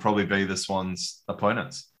teams will probably be the Swans'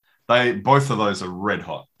 opponents. Both of those are red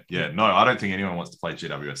hot. Yeah, no, I don't think anyone wants to play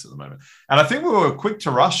GWS at the moment. And I think we were quick to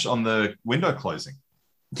rush on the window closing.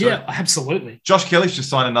 So yeah, absolutely. Josh Kelly's just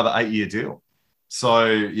signed another 8-year deal. So,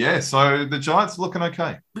 yeah, so the Giants are looking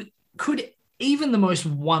okay. But could even the most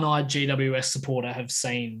one-eyed GWS supporter have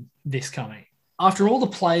seen this coming? After all the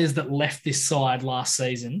players that left this side last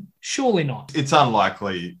season, surely not. It's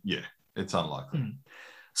unlikely. Yeah, it's unlikely.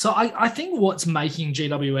 So I think what's making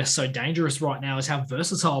GWS so dangerous right now is how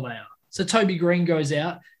versatile they are. So Toby Green goes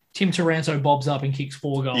out. Tim Taranto bobs up and kicks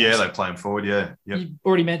 4 goals. Yeah, they play him forward, yeah. Yep. You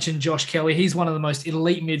already mentioned Josh Kelly. He's one of the most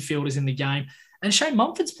elite midfielders in the game. And Shane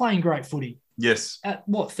Mumford's playing great footy. Yes. At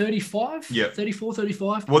what, 35? Yeah. 34,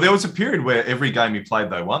 35? Well, there was a period where every game he played,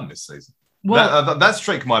 they won this season. Well, that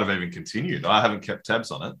streak might have even continued. I haven't kept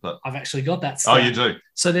tabs on it, but I've actually got that stat. Oh, you do?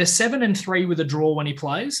 So they're 7-3 with a draw when he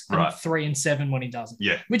plays and right. 3-7 when he doesn't.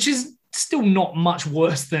 Yeah. Which is still not much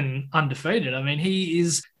worse than undefeated. I mean,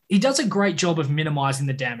 he does a great job of minimizing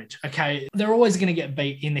the damage. Okay, they're always going to get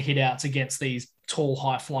beat in the hit-outs against these tall,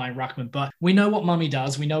 high-flying ruckmen, but we know what Mummy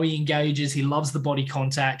does. We know he engages. He loves the body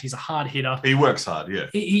contact. He's a hard hitter. He works hard, yeah.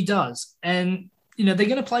 He does. And, you know, they're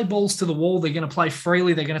going to play balls to the wall. They're going to play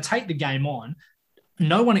freely. They're going to take the game on.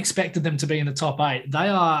 No one expected them to be in the top 8. They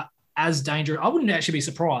are as dangerous. I wouldn't actually be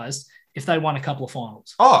surprised if they won a couple of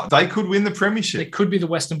finals. Oh, they could win the premiership. They could be the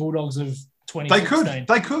Western Bulldogs of 2016.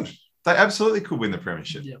 They could. They absolutely could win the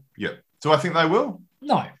premiership. Yep. Do I think they will?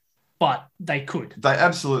 No, but they could. They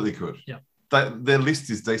absolutely could. Yep. Their list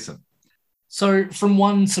is decent. So from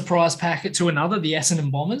one surprise packet to another, the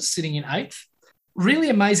Essendon Bombers sitting in 8th. Really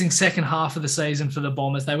amazing second half of the season for the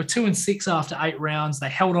Bombers. They were 2-6 after 8 rounds. They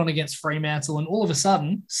held on against Fremantle, and all of a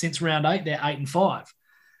sudden, since round 8, they're 8-5.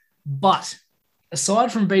 But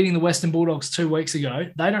aside from beating the Western Bulldogs 2 weeks ago,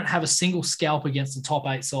 they don't have a single scalp against the top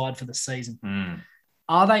 8 side for the season.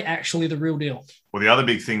 Are they actually the real deal? Well, the other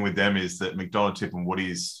big thing with them is that McDonald, Tip and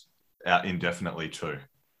Woody's out indefinitely too.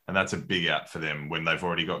 And that's a big out for them when they've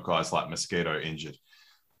already got guys like Mosquito injured.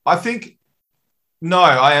 I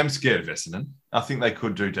am scared of Essendon. I think they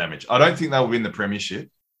could do damage. I don't think they'll win the premiership,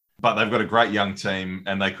 but they've got a great young team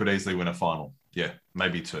and they could easily win a final. Yeah,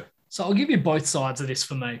 maybe 2. So I'll give you both sides of this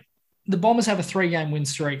for me. The Bombers have a 3-game win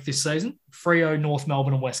streak this season. Freo, North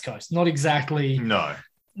Melbourne and West Coast. Not exactly... No.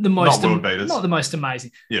 Not the most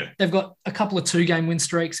amazing. Yeah. They've got a couple of 2-game win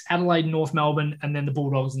streaks, Adelaide, North Melbourne, and then the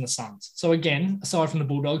Bulldogs and the Suns. So again, aside from the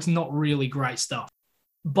Bulldogs, not really great stuff.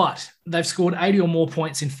 But they've scored 80 or more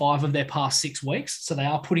points in 5 of their past 6 weeks. So they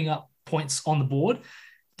are putting up points on the board.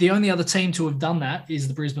 The only other team to have done that is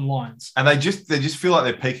the Brisbane Lions. And they just feel like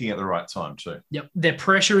they're peaking at the right time too. Yep. Their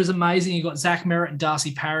pressure is amazing. You've got Zach Merritt and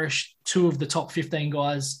Darcy Parish, 2 of the top 15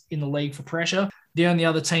 guys in the league for pressure. The only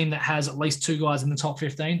other team that has at least 2 guys in the top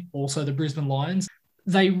 15, also the Brisbane Lions.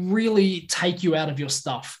 They really take you out of your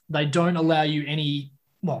stuff. They don't allow you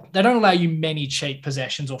many cheap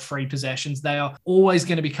possessions or free possessions. They are always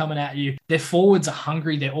going to be coming at you. Their forwards are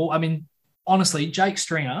hungry. Honestly, Jake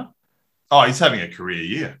Stringer. Oh, he's having a career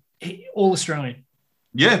year. All Australian.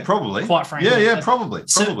 Yeah, probably. Quite frankly. Yeah, probably.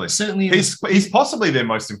 Certainly. He's possibly their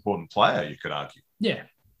most important player, you could argue. Yeah.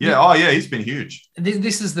 Yeah. Oh, yeah. He's been huge.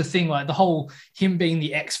 This is the thing, like the whole him being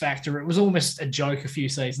the X factor. It was almost a joke a few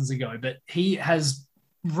seasons ago, but he has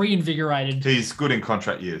reinvigorated. He's good in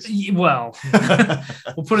contract years. Well,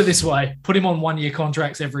 we'll put it this way: put him on 1 year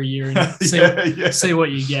contracts every year and see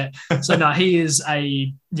what you get. So no, he is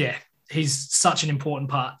he's such an important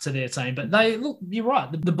part to their team. But you're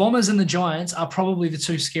right. The Bombers and the Giants are probably the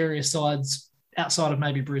two scariest sides outside of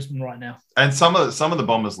maybe Brisbane right now. And some of the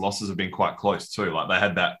Bombers' losses have been quite close too. Like they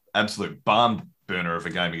had that absolute barn burner of a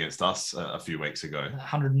game against us a few weeks ago.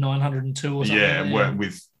 109, 102 or something. Yeah,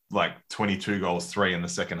 with like 22 goals, 3 in the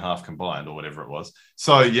second half combined or whatever it was.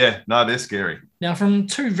 So yeah, no, they're scary. Now from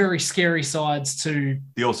two very scary sides to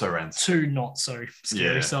the also-rans. Two not so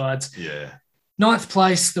scary sides. Yeah. 9th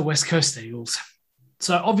place, the West Coast Eagles.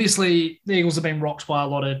 So obviously the Eagles have been rocked by a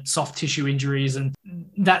lot of soft tissue injuries, and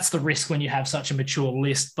that's the risk when you have such a mature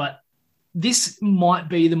list. But this might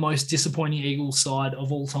be the most disappointing Eagles side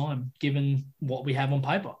of all time, given what we have on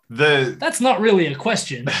paper. That's not really a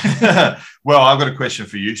question. Well, I've got a question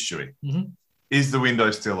for you, Stewie. Mm-hmm. Is the window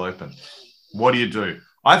still open? What do you do?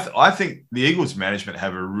 I think the Eagles management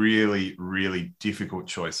have a really, really difficult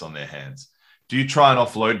choice on their hands. Do you try and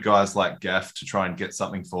offload guys like Gaff to try and get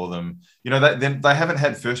something for them? You know, they haven't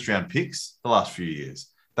had first-round picks the last few years.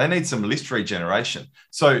 They need some list regeneration.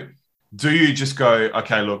 So do you just go,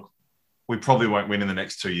 okay, look, we probably won't win in the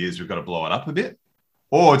next 2 years. We've got to blow it up a bit.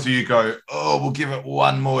 Or do you go, we'll give it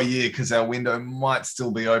one more year because our window might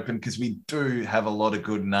still be open because we do have a lot of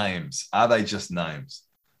good names. Are they just names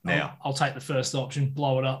now? I'll take the first option,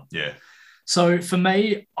 blow it up. Yeah. So for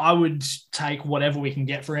me, I would take whatever we can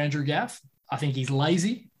get for Andrew Gaff. I think he's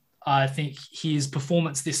lazy. I think his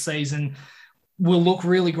performance this season will look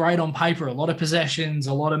really great on paper. A lot of possessions,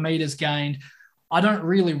 a lot of meters gained. I don't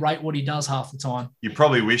really rate what he does half the time. You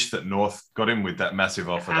probably wish that North got him with that massive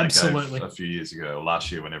offer Absolutely. they gave a few years ago, or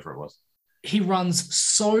last year, whenever it was. He runs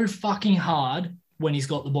so fucking hard when he's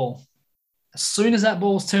got the ball. As soon as that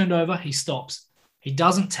ball's turned over, he stops. He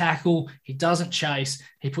doesn't tackle. He doesn't chase.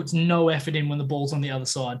 He puts no effort in when the ball's on the other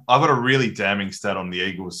side. I've got a really damning stat on the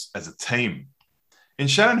Eagles as a team. In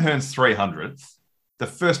Shannon Hearn's 300th, the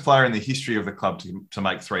first player in the history of the club to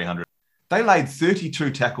make 300, they laid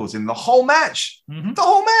 32 tackles in the whole match. Mm-hmm. The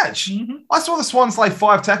whole match. Mm-hmm. I saw the Swans lay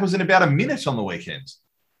 5 tackles in about a minute on the weekend.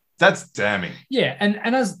 That's damning. Yeah, and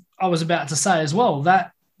as I was about to say as well,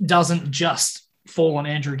 that doesn't just fall on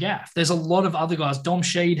Andrew Gaff. There's a lot of other guys. Dom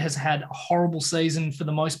Sheed has had a horrible season for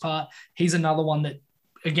the most part. He's another one that,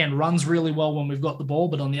 again, runs really well when we've got the ball,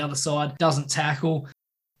 but on the other side, doesn't tackle.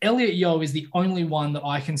 Elliot Yeo is the only one that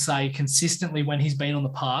I can say consistently when he's been on the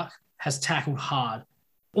park has tackled hard.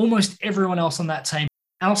 Almost everyone else on that team.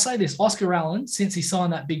 And I'll say this, Oscar Allen, since he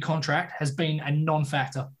signed that big contract, has been a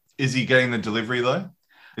non-factor. Is he getting the delivery, though?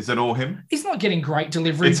 Is it all him? He's not getting great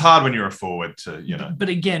delivery. It's hard when you're a forward to, you know. But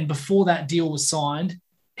again, before that deal was signed,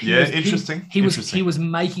 he was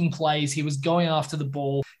making plays. He was going after the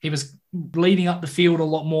ball. He was leading up the field a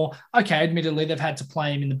lot more. Okay, admittedly, they've had to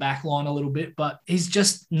play him in the back line a little bit, but he's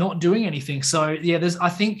just not doing anything. So, yeah, I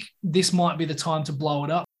think this might be the time to blow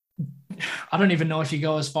it up. I don't even know if you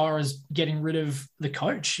go as far as getting rid of the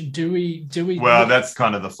coach. Do we? Well, that's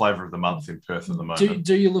kind of the flavour of the month in Perth at the moment.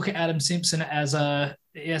 Do you look at Adam Simpson as a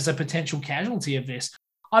potential casualty of this?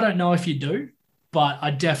 I don't know if you do, but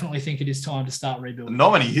I definitely think it is time to start rebuilding.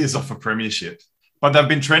 Not many years off a premiership, but they've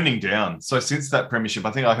been trending down. So since that premiership,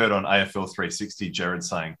 I think I heard on AFL 360, Jared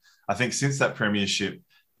saying, I think since that premiership,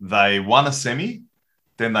 they won a semi,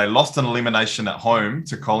 then they lost an elimination at home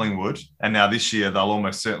to Collingwood, and now this year they'll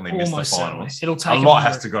almost certainly miss the finals. It'll take a lot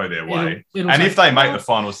has to go their way. And if they make the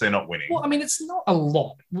finals, they're not winning. Well, I mean, it's not a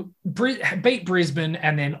lot. Beat Brisbane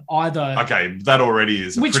and then either... Okay, that already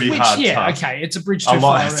is a pretty hard task. Okay, it's a bridge too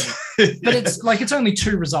far already. But it's only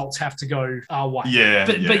 2 results have to go our way. Yeah,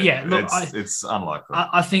 but look, it's unlikely.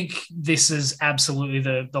 I think this is absolutely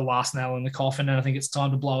the last nail in the coffin, and I think it's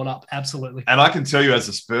time to blow it up. Absolutely. And I can tell you as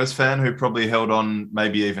a Spurs fan who probably held on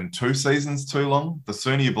maybe even 2 seasons too long, the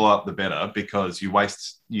sooner you blow up the better, because you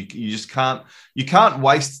just can't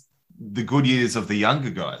waste the good years of the younger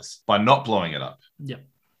guys by not blowing it up. Yep.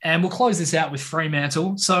 And we'll close this out with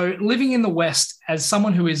Fremantle. So living in the West, as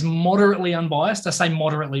someone who is moderately unbiased, I say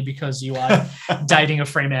moderately because you are dating a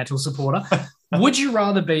Fremantle supporter, would you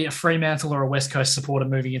rather be a Fremantle or a West Coast supporter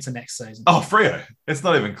moving into next season? Oh, Freo. It's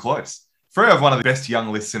not even close. Freo have one of the best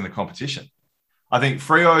young lists in the competition. I think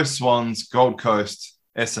Freo, Swans, Gold Coast,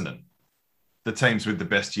 Essendon, the teams with the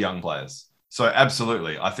best young players. So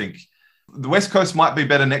absolutely, I think the West Coast might be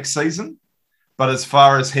better next season, but as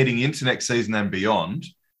far as heading into next season and beyond,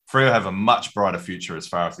 Freo have a much brighter future as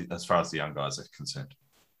far as the young guys are concerned.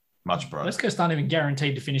 Much pride. West Coast aren't even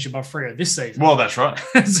guaranteed to finish above Freo this season. Well, that's right.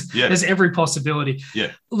 There's every possibility.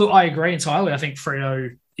 Yeah. Look, I agree entirely. I think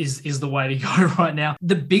Freo is the way to go right now.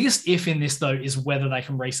 The biggest if in this, though, is whether they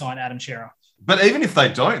can re-sign Adam Shearer. But even if they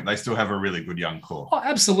don't, they still have a really good young core. Oh,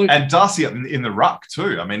 absolutely. And Darcy in the ruck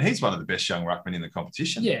too. I mean, he's one of the best young ruckmen in the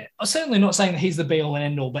competition. Yeah, I'm certainly not saying that he's the be-all and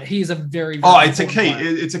end-all, but he is a very, very it's a key. player.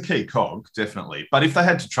 It's a key cog, definitely. But if they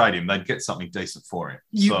had to trade him, they'd get something decent for him.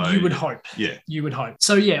 You would hope. Yeah. You would hope.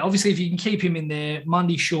 So, yeah, obviously, if you can keep him in there,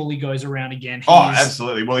 Mundy surely goes around again.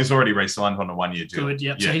 Absolutely. Well, he's already re-signed on a one-year deal. Good,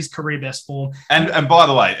 yep. Yeah. So he's career best form. And by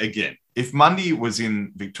the way, again, if Mundy was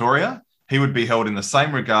in Victoria, he would be held in the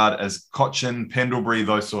same regard as Cochin, Pendlebury,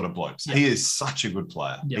 those sort of blokes. Yep. He is such a good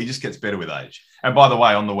player. Yep. He just gets better with age. And by the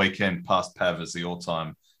way, on the weekend, passed Pav as the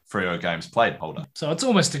all-time Freo games played holder. So it's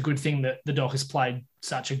almost a good thing that the Dockers played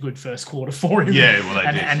such a good first quarter for him. Yeah, well,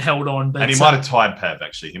 they did. And held on. But and he might have tied Pav,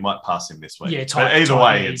 actually. He might pass him this week. Yeah, but either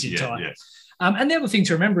way, it's And the other thing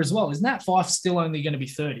to remember as well is Nat Fyfe's still only going to be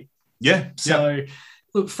 30. Yeah. So,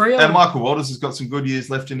 look, Freo... And Michael Walters has got some good years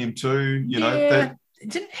left in him too. You know,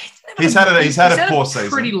 he's had a poor season.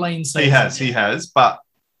 Pretty lean season. He has, but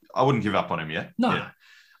I wouldn't give up on him yet. No. Yeah.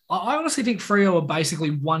 I honestly think Freo are basically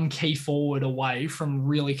one key forward away from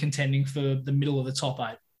really contending for the middle of the top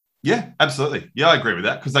 8. Yeah, absolutely. Yeah, I agree with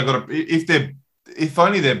that because they've got if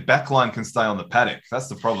only their backline can stay on the paddock. That's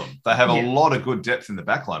the problem. They have a lot of good depth in the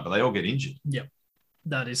backline, but they all get injured. Yep,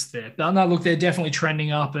 that is fair. No, look, they're definitely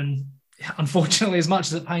trending up, and unfortunately, as much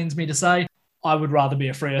as it pains me to say, I would rather be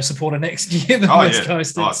a Freo supporter next year than West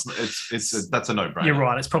Coast. That's a no-brainer. You're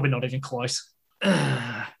right. It's probably not even close.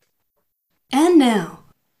 And now,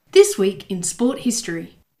 this week in sport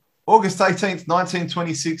history. August 18th,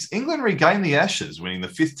 1926, England regained the Ashes, winning the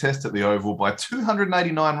 5th Test at the Oval by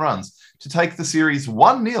 289 runs to take the series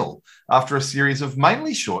 1-0 after a series of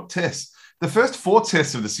mainly short tests. The first 4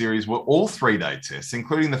 tests of the series were all 3-day tests,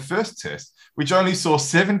 including the first test, which only saw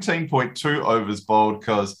 17.2 overs bowled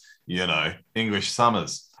because... English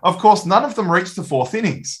summers. Of course, none of them reached the 4th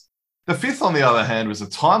innings. The 5th, on the other hand, was a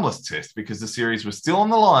timeless test because the series was still on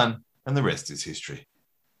the line and the rest is history.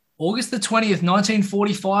 August the 20th,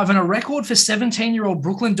 1945, and a record for 17-year-old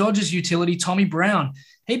Brooklyn Dodgers utility Tommy Brown.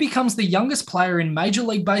 He becomes the youngest player in Major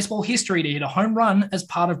League Baseball history to hit a home run as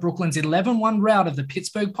part of Brooklyn's 11-1 rout of the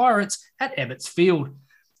Pittsburgh Pirates at Ebbets Field.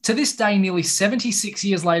 To this day, nearly 76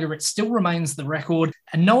 years later, it still remains the record,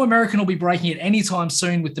 and no American will be breaking it anytime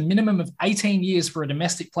soon with the minimum of 18 years for a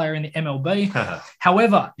domestic player in the MLB.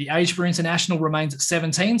 However, the age for international remains at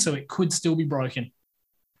 17, so it could still be broken.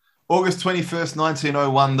 August 21st,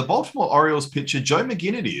 1901, the Baltimore Orioles pitcher Joe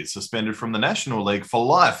McGinnity is suspended from the National League for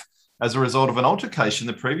life as a result of an altercation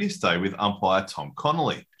the previous day with umpire Tom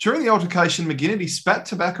Connolly. During the altercation, McGinnity spat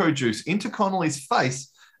tobacco juice into Connolly's face,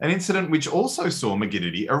 an incident which also saw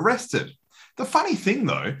McGinnity arrested. The funny thing,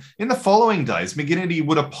 though, in the following days, McGinnity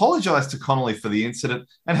would apologise to Connolly for the incident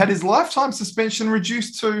and had his lifetime suspension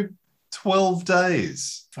reduced to 12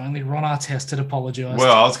 days. If only Ron Artest had apologised.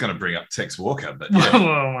 Well, I was going to bring up Tex Walker, but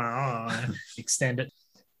yeah. Extend it.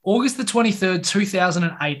 August the 23rd,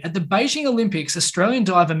 2008, at the Beijing Olympics, Australian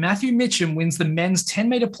diver Matthew Mitcham wins the men's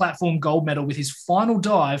 10-metre platform gold medal with his final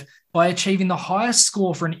dive by achieving the highest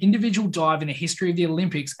score for an individual dive in the history of the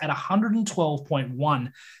Olympics at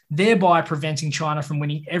 112.1, thereby preventing China from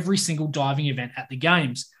winning every single diving event at the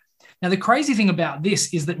Games. Now, the crazy thing about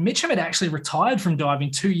this is that Mitcham had actually retired from diving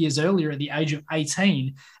 2 years earlier at the age of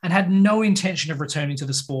 18 and had no intention of returning to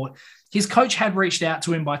the sport. His coach had reached out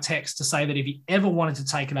to him by text to say that if he ever wanted to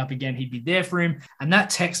take it up again, he'd be there for him. And that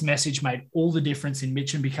text message made all the difference in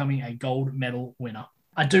Mitcham becoming a gold medal winner.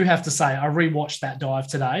 I do have to say, I rewatched that dive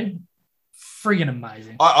today. Friggin'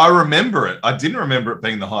 amazing. I remember it. I didn't remember it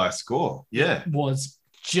being the highest score. Yeah. It was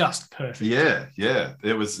just perfect. Yeah.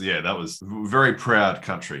 It was, that was very proud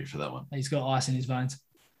country for that one. He's got ice in his veins.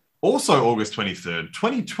 Also August 23rd,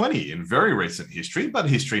 2020, in very recent history, but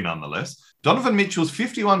history nonetheless, Donovan Mitchell's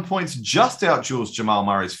 51 points just outduels Jamal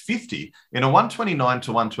Murray's 50 in a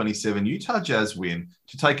 129-127 Utah Jazz win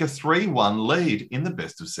to take a 3-1 lead in the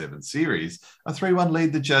best-of-7 series, a 3-1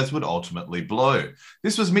 lead the Jazz would ultimately blow.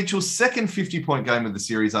 This was Mitchell's second 50-point game of the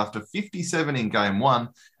series after 57 in Game 1,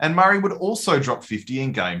 and Murray would also drop 50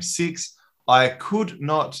 in Game 6. I could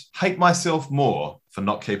not hate myself more for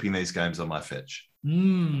not keeping these games on my fetch.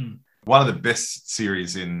 One of the best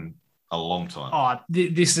series in a long time. Oh,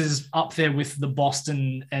 this is up there with the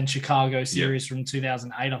Boston and Chicago series from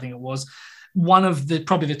 2008, I think it was. One of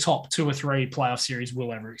probably the top 2 or 3 playoff series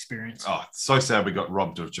we'll ever experience. Oh, it's so sad we got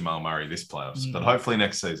robbed of Jamal Murray this playoffs, but hopefully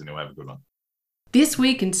next season he'll have a good one. This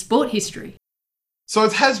week in sport history. So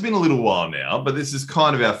it has been a little while now, but this is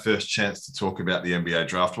kind of our first chance to talk about the NBA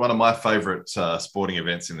draft. One of my favorite sporting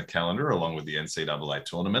events in the calendar, along with the NCAA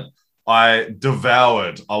tournament. I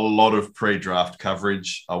devoured a lot of pre-draft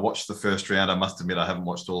coverage. I watched the first round. I must admit, I haven't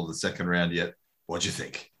watched all of the second round yet. What'd you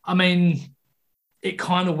think? I mean, it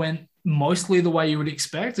kind of went mostly the way you would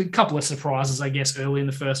expect. A couple of surprises, I guess, early in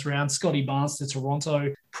the first round. Scotty Barnes to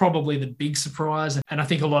Toronto, probably the big surprise. And I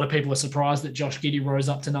think a lot of people are surprised that Josh Giddey rose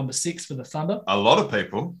up to number 6 for the Thunder. A lot of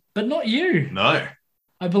people. But not you. No.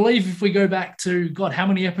 I believe if we go back to, God, how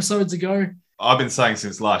many episodes ago? I've been saying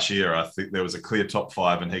since last year, I think there was a clear top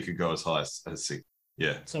 5 and he could go as high as 6.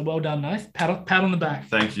 Yeah. So well done, Nath. Pat on the back.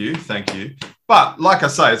 Thank you. But like I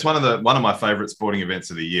say, it's one of my favorite sporting events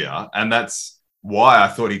of the year. And that's why I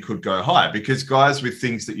thought he could go high, because guys with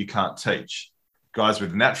things that you can't teach, guys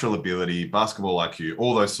with natural ability, basketball IQ,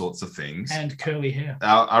 all those sorts of things. And curly hair.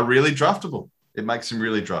 Are really draftable. It makes him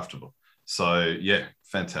really draftable. So, yeah,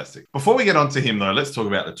 fantastic. Before we get on to him, though, let's talk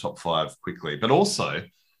about the top 5 quickly. But also,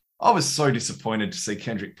 I was so disappointed to see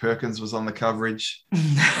Kendrick Perkins was on the coverage.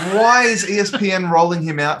 Why is ESPN rolling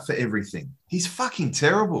him out for everything? He's fucking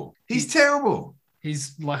terrible. He's terrible.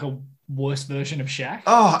 He's like a worse version of Shaq.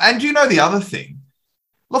 Oh, and you know the other thing?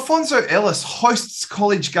 LaFonso Ellis hosts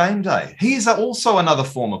College Game Day. He is also another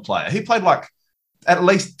former player. He played like at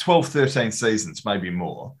least 12, 13 seasons, maybe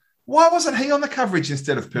more. Why wasn't he on the coverage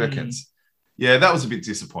instead of Perkins? Yeah, that was a bit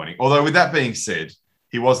disappointing. Although with that being said,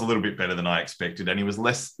 he was a little bit better than I expected, and he was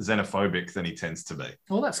less xenophobic than he tends to be.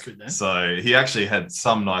 Well, that's good then. So he actually had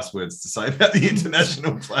some nice words to say about the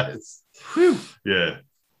international players. Whew. Yeah.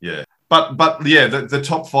 But yeah, the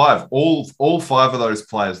top 5, all 5 of those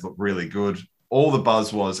players look really good. All the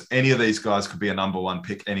buzz was any of these guys could be a number 1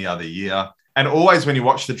 pick any other year. And always when you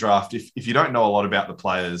watch the draft, if you don't know a lot about the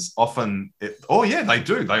players, often, they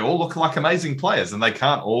do. They all look like amazing players, and they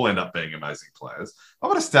can't all end up being amazing players. I've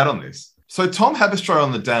got a stat on this. So Tom Habistro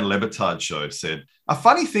on the Dan Lebitard show said, a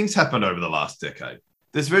funny thing's happened over the last decade.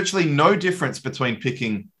 There's virtually no difference between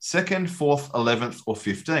picking 2nd, 4th, 11th, or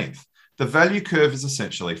 15th. The value curve is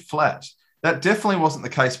essentially flat. That definitely wasn't the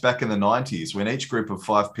case back in the 90s when each group of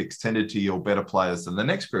 5 picks tended to yield better players than the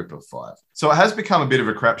next group of 5. So it has become a bit of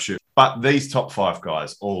a crapshoot, but these top 5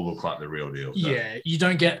 guys all look like the real deal. Yeah, you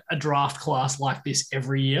don't get a draft class like this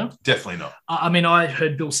every year. Definitely not. I mean, I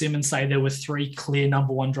heard Bill Simmons say there were 3 clear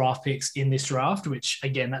number 1 draft picks in this draft, which,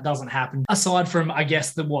 again, that doesn't happen. Aside from, I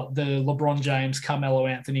guess, the LeBron James, Carmelo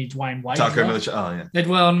Anthony, Dwayne Wade. Darko Milicic. Yeah.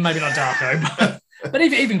 Well, maybe not Darko, but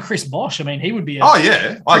even Chris Bosh, I mean, he would be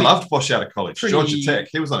I loved Bosh out of college. Georgia Tech.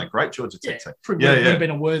 He was on a great Georgia Tech team. Would have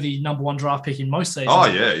been a worthy number 1 draft pick in most seasons. Oh,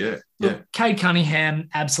 yeah. Look, Cade Cunningham,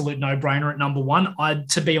 absolute no-brainer at number 1.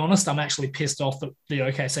 To be honest, I'm actually pissed off that the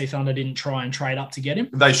OKC Thunder didn't try and trade up to get him.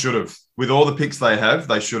 They should have. With all the picks they have,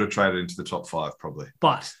 they should have traded into the top 5 probably.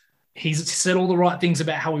 But he's said all the right things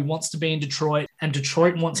about how he wants to be in Detroit, and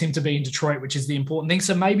Detroit wants him to be in Detroit, which is the important thing.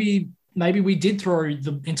 So maybe we did throw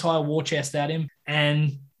the entire war chest at him,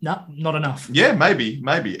 and no, not enough. Yeah, maybe.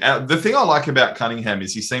 The thing I like about Cunningham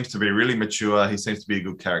is he seems to be really mature. He seems to be a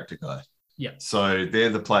good character guy. Yeah. So they're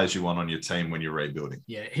the players you want on your team when you're rebuilding.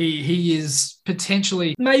 Yeah, he is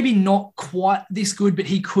potentially maybe not quite this good, but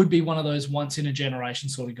he could be one of those once-in-a-generation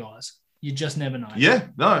sort of guys. You just never know. Yeah,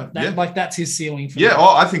 Like, that's his ceiling. For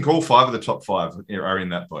I think all 5 of the top 5 are in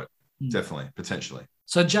that boat. Definitely, potentially.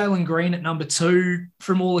 So Jalen Green at number 2,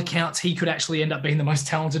 from all accounts, he could actually end up being the most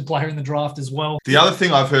talented player in the draft as well. The other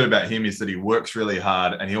thing I've heard about him is that he works really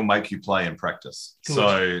hard and he'll make you play in practice.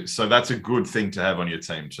 Good. So that's a good thing to have on your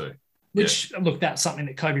team too. Which, look, that's something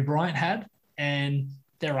that Kobe Bryant had, and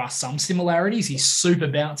there are some similarities. He's super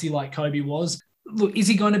bouncy like Kobe was. Look, is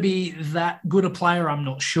he going to be that good a player? I'm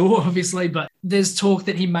not sure, obviously, but there's talk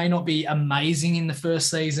that he may not be amazing in the first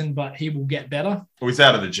season, but he will get better. Well, he's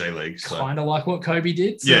out of the G League. So. Kind of like what Kobe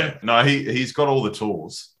did. So he's got all the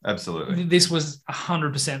tools. Absolutely. This was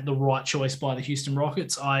 100% the right choice by the Houston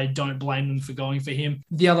Rockets. I don't blame them for going for him.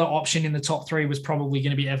 The other option in the top 3 was probably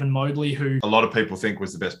going to be Evan Mobley, who a lot of people think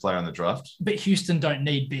was the best player in the draft. But Houston don't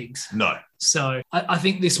need bigs. No. So I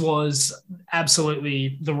think this was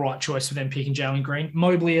absolutely the right choice for them picking Jalen Green.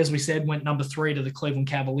 Mobley, as we said, went number 3 to the Cleveland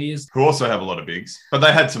Cavaliers, who also have a lot of bigs, but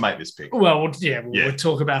they had to make this pick. Well, we'll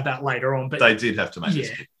talk about that later on. But they did have to make this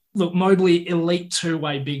pick. Look, Mobley, elite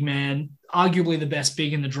 2-way big man, arguably the best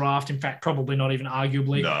big in the draft. In fact, probably not even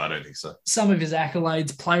arguably. No, I don't think so. Some of his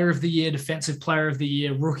accolades: Player of the Year, Defensive Player of the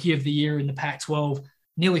Year, Rookie of the Year in the Pac-12.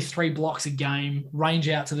 nearly 3 blocks a game, range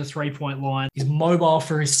out to the 3-point line. He's mobile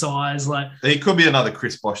for his size. He could be another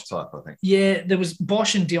Chris Bosch type, I think. Yeah, there was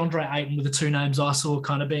Bosch and DeAndre Ayton were the two names I saw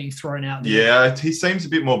kind of being thrown out there. Yeah, he seems a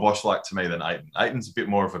bit more Bosch-like to me than Ayton. Ayton's a bit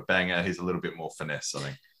more of a banger. He's a little bit more finesse, I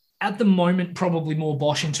think. At the moment, probably more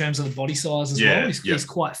Bosch in terms of the body size as well. He's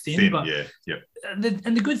quite thin. But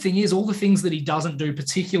the good thing is all the things that he doesn't do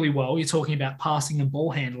particularly well, you're talking about passing and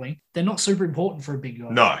ball handling, they're not super important for a big guy.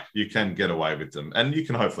 No, you can get away with them and you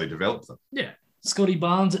can hopefully develop them. Yeah. Scotty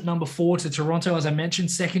Barnes at number 4 to Toronto. As I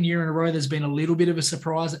mentioned, second year in a row, there's been a little bit of a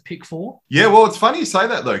surprise at pick 4. Yeah, well, it's funny you say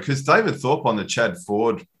that, though, because David Thorpe on the Chad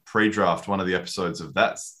Ford pre-draft, one of the episodes of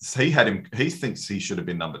that, he thinks he should have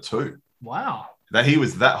been number 2. Wow. That he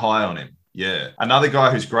was that high on him. Yeah. Another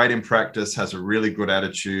guy who's great in practice, has a really good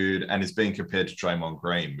attitude, and is being compared to Draymond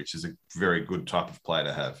Green, which is a very good type of player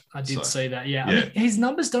to have. I did see that, yeah. I mean, his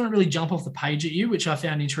numbers don't really jump off the page at you, which I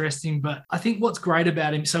found interesting, but I think what's great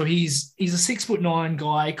about him, so he's a 6'9"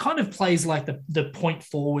 guy, kind of plays like the point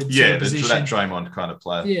forward sort of position. That Draymond kind of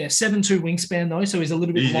player. Yeah, 7'2" wingspan though, so he's a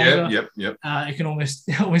little bit longer. Yep. You can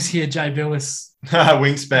always hear Jay Billis.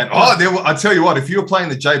 Wingspan. I tell you what, if you were playing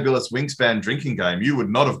the Jay Billis wingspan drinking game, you would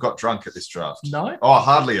not have got drunk at this draft. No? Oh,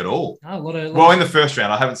 hardly at all. In the first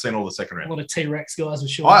round. I haven't seen all the second round. A lot of T-Rex guys were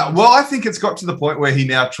sure. I think it's got to the point where he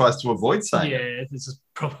now tries to avoid saying it. Yeah, this is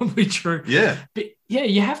probably true. Yeah. But yeah,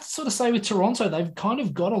 you have to sort of say with Toronto, they've kind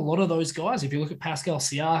of got a lot of those guys. If you look at Pascal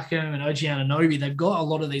Siakam and OG Anunoby, they've got a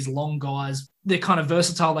lot of these long guys. They're kind of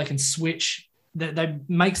versatile. They can switch. That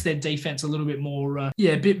makes their defense a little bit more, a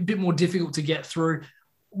bit more difficult to get through.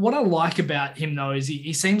 What I like about him, though, is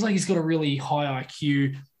he seems like he's got a really high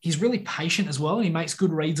IQ. He's really patient as well. And he makes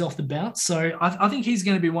good reads off the bounce. So I think he's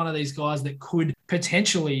going to be one of these guys that could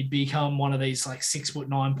potentially become one of these like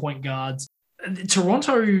 6'9" point guards.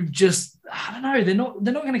 Toronto just, I don't know,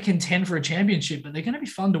 they're not going to contend for a championship, but they're going to be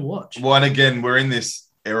fun to watch. Well, and again, we're in this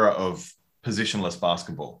era of positionless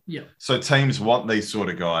basketball. Yeah. So teams want these sort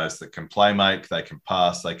of guys that can play make, they can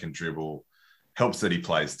pass, they can dribble. Helps that he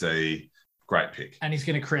plays D. Great pick. And he's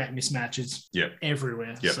going to create mismatches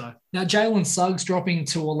everywhere. Yep. So now Jalen Suggs dropping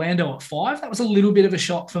to Orlando at 5. That was a little bit of a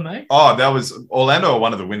shock for me. Oh, that was Orlando,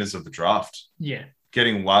 one of the winners of the draft. Yeah.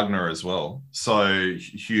 Getting Wagner as well. So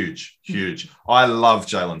huge. I love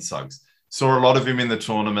Jalen Suggs. Saw a lot of him in the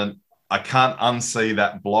tournament. I can't unsee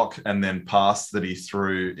that block and then pass that he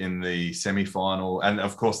threw in the semi-final. And,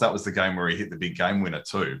 of course, that was the game where he hit the big game winner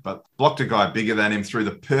too. But blocked a guy bigger than him, threw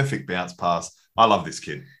the perfect bounce pass. I love this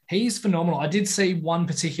kid. He's phenomenal. I did see one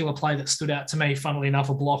particular play that stood out to me, funnily enough,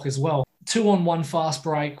 a block as well. 2-on-1 fast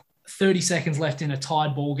break, 30 seconds left in a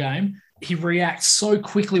tied ball game. He reacts so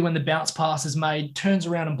quickly when the bounce pass is made, turns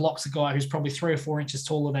around and blocks a guy who's probably 3 or 4 inches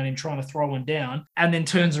taller than him trying to throw one down, and then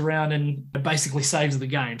turns around and basically saves the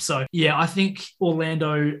game. So, yeah, I think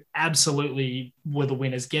Orlando absolutely were the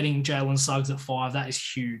winners. Getting Jalen Suggs at 5, that is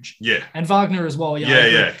huge. Yeah. And Wagner as well.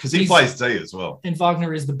 Yeah, because he plays D as well. And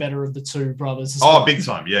Wagner is the better of the two brothers. Oh, big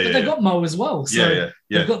time. Yeah, but they've got Mo as well. So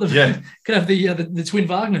they've got could have the twin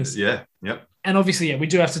Wagners. Yeah, yep. And obviously, we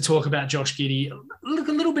do have to talk about Josh Giddey. Look,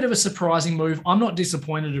 a little bit of a surprising move. I'm not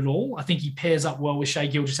disappointed at all. I think he pairs up well with Shai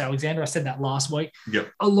Gilgeous-Alexander. I said that last week.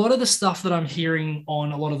 Yep. A lot of the stuff that I'm hearing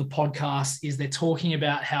on a lot of the podcasts is they're talking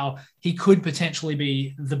about how he could potentially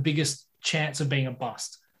be the biggest chance of being a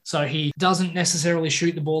bust. So he doesn't necessarily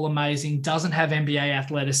shoot the ball amazing, doesn't have NBA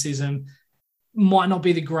athleticism, might not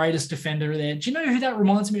be the greatest defender there. Do you know who that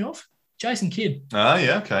reminds me of? Jason Kidd. Oh,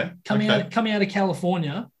 yeah, okay. Coming out of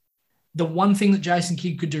California. The one thing that Jason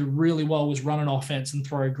Kidd could do really well was run an offense and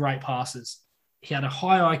throw great passes. He had a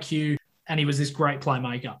high IQ and he was this great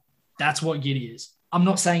playmaker. That's what Giddey is. I'm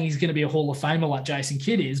not saying he's going to be a Hall of Famer like Jason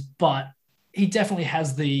Kidd is, but he definitely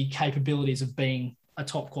has the capabilities of being a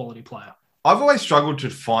top quality player. I've always struggled to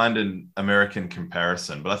find an American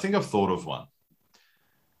comparison, but I think I've thought of one.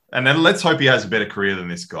 And then let's hope he has a better career than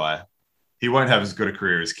this guy. He won't have as good a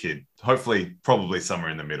career as Kidd. Hopefully, probably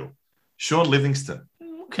somewhere in the middle. Sean Livingston.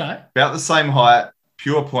 Okay. About the same height,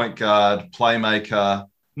 pure point guard, playmaker,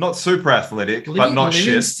 not super athletic, but not shit.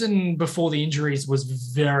 Livingston, before the injuries, was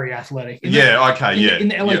very athletic. In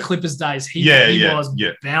the LA Clippers days, he was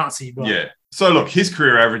bouncy. But... Yeah. So, look, his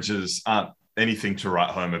career averages aren't anything to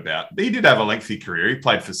write home about. He did have a lengthy career. He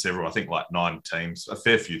played for several, I think like 9 teams, a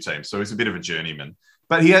fair few teams. So he's a bit of a journeyman.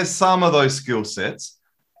 But he has some of those skill sets.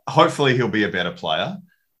 Hopefully he'll be a better player.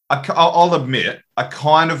 I'll admit, I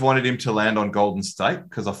kind of wanted him to land on Golden State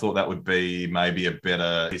because I thought that would be maybe a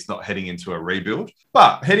better... He's not heading into a rebuild.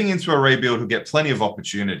 But heading into a rebuild, he'll get plenty of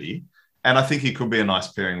opportunity. And I think he could be a nice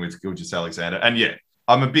pairing with Gilgeous-Alexander. And yeah,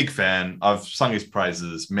 I'm a big fan. I've sung his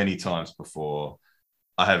praises many times before.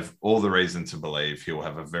 I have all the reason to believe he'll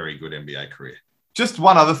have a very good NBA career. Just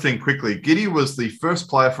one other thing quickly. Giddey was the first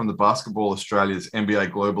player from the Basketball Australia's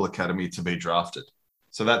NBA Global Academy to be drafted.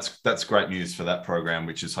 So that's great news for that program,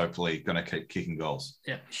 which is hopefully going to keep kicking goals.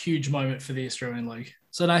 Yeah, huge moment for the Australian League.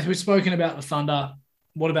 So, Nathan, we've spoken about the Thunder.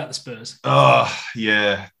 What about the Spurs? Oh,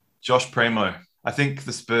 yeah. Josh Primo. I think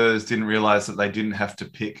the Spurs didn't realise that they didn't have to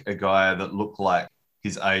pick a guy that looked like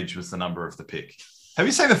his age was the number of the pick. Have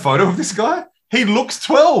you seen the photo of this guy? He looks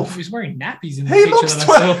 12. He's wearing nappies in the picture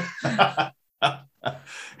that I saw.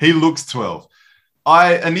 He looks 12.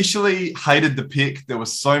 I initially hated the pick. There were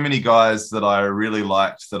so many guys that I really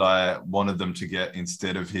liked that I wanted them to get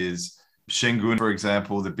instead of his. Şengün, for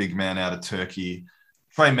example, the big man out of Turkey.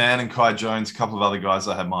 Trey Mann and Kai Jones, a couple of other guys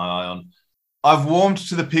I had my eye on. I've warmed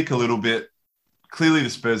to the pick a little bit. Clearly, the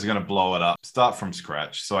Spurs are going to blow it up. Start from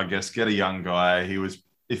scratch. So I guess get a young guy.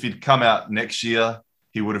 If he'd come out next year,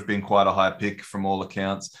 he would have been quite a high pick from all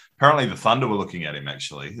accounts. Apparently, the Thunder were looking at him,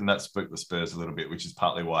 actually, and that spooked the Spurs a little bit, which is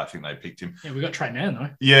partly why I think they picked him. Yeah, we got Trey Mann, though.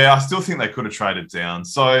 Yeah, I still think they could have traded down.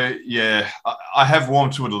 So, yeah, I have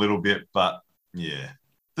warmed to it a little bit, but yeah.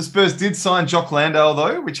 The Spurs did sign Jock Landale,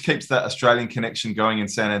 though, which keeps that Australian connection going in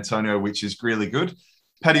San Antonio, which is really good.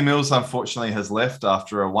 Paddy Mills, unfortunately, has left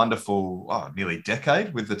after a wonderful, nearly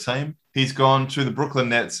decade with the team. He's gone to the Brooklyn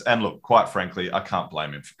Nets, and look, quite frankly, I can't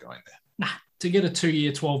blame him for going there. Nah, to get a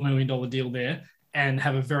 2-year, $12 million deal there and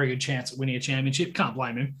have a very good chance at winning a championship, can't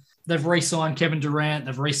blame him. They've re-signed Kevin Durant.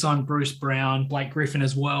 They've re-signed Bruce Brown, Blake Griffin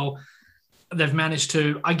as well. They've managed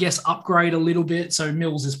to, I guess, upgrade a little bit. So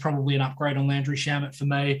Mills is probably an upgrade on Landry Shamet for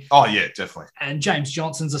me. Oh, yeah, definitely. And James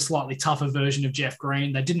Johnson's a slightly tougher version of Jeff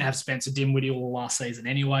Green. They didn't have Spencer Dinwiddie all last season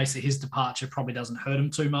anyway, so his departure probably doesn't hurt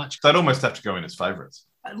him too much. They'd almost have to go in as favourites.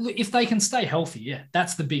 If they can stay healthy, yeah,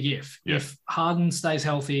 that's the big if. Yeah. If Harden stays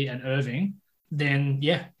healthy and Irving, then,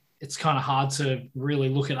 yeah, it's kind of hard to really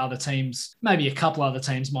look at other teams. Maybe a couple other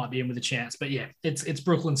teams might be in with a chance. But, yeah, it's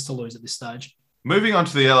Brooklyn's to lose at this stage. Moving on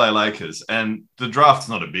to the LA Lakers, and the draft's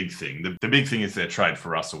not a big thing. The big thing is their trade for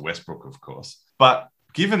Russell Westbrook, of course. But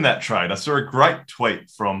given that trade, I saw a great tweet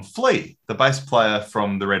from Flea, the bass player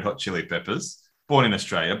from the Red Hot Chili Peppers, born in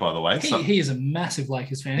Australia, by the way. He is a massive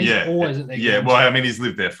Lakers fan. He's always at their games. Yeah, well, I mean, he's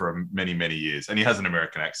lived there for many, many years, and he has an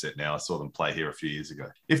American accent now. I saw them play here a few years ago.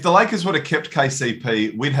 If the Lakers would have kept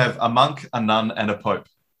KCP, we'd have a monk, a nun, and a pope.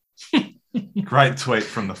 Great tweet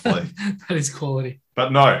from the Flea. That is quality.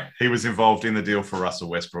 But no, he was involved in the deal for Russell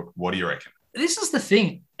Westbrook. What do you reckon? This is the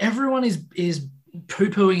thing. Everyone is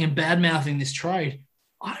poo-pooing and bad-mouthing this trade.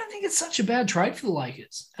 I don't think it's such a bad trade for the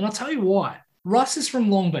Lakers. And I'll tell you why. Russ is from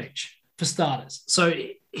Long Beach, for starters. So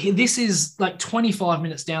this is like 25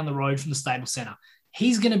 minutes down the road from the Staples Center.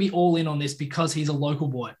 He's going to be all in on this because he's a local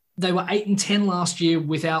boy. They were 8-10 last year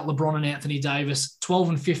without LeBron and Anthony Davis,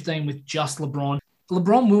 12-15 with just LeBron.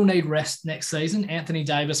 LeBron will need rest next season. Anthony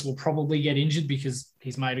Davis will probably get injured because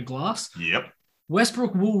he's made of glass. Yep.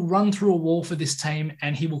 Westbrook will run through a wall for this team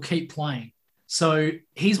and he will keep playing. So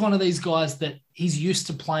he's one of these guys that he's used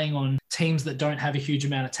to playing on teams that don't have a huge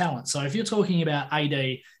amount of talent. So if you're talking about AD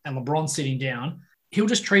and LeBron sitting down, he'll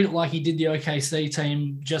just treat it like he did the OKC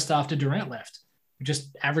team just after Durant left.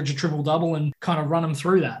 Just average a triple-double and kind of run him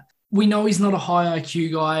through that. We know he's not a high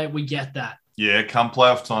IQ guy. We get that. Yeah, come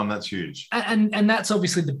playoff time, that's huge. And that's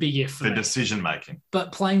obviously the big if for the me. Decision-making.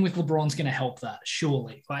 But playing with LeBron's going to help that,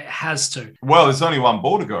 surely. Like, it has to. Well, there's only one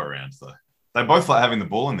ball to go around, though. They both like having the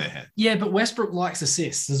ball in their hand. Yeah, but Westbrook likes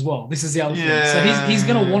assists as well. This is the other thing. Yeah. So he's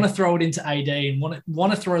going to want to throw it into AD and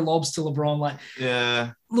want to throw lobs to LeBron. Like,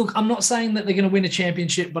 yeah. Look, I'm not saying that they're going to win a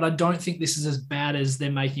championship, but I don't think this is as bad as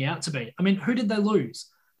they're making out to be. I mean, who did they lose?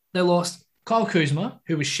 They lost Kyle Kuzma,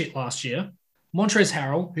 who was shit last year, Montrezl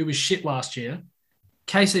Harrell, who was shit last year,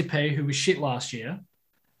 KCP, who was shit last year,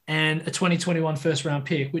 and a 2021 first-round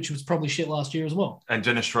pick, which was probably shit last year as well. And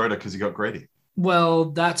Dennis Schroeder because he got greedy. Well,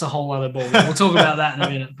 that's a whole other ball. We'll talk about that in a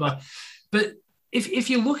minute. But if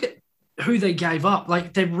you look at who they gave up,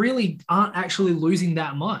 like they really aren't actually losing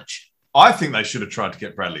that much. I think they should have tried to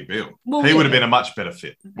get Bradley Beal. Well, he would have been a much better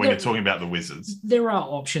fit when you're talking about the Wizards. There are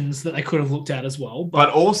options that they could have looked at as well. But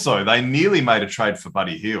also, they nearly made a trade for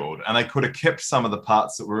Buddy Hield, and they could have kept some of the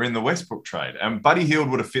parts that were in the Westbrook trade. And Buddy Hield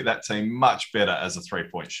would have fit that team much better as a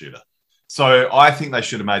three-point shooter. So I think they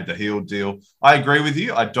should have made the Hield deal. I agree with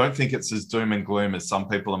you. I don't think it's as doom and gloom as some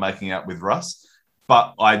people are making out with Russ.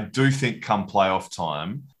 But I do think come playoff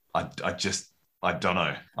time, I don't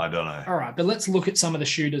know. All right, but let's look at some of the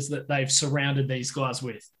shooters that they've surrounded these guys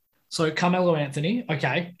with. So Carmelo Anthony,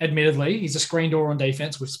 okay, admittedly, he's a screen door on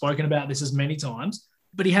defense. We've spoken about this as many times,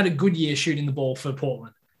 but he had a good year shooting the ball for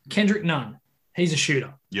Portland. Kendrick Nunn, he's a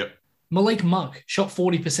shooter. Yep. Malik Monk shot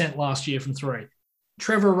 40% last year from three.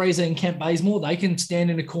 Trevor Ariza and Kent Bazemore, they can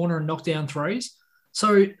stand in a corner and knock down threes.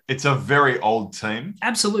 So it's a very old team.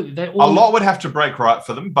 Absolutely. A lot would have to break right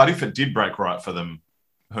for them, but if it did break right for them,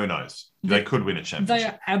 who knows? They could win a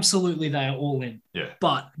championship. They are all in. Yeah.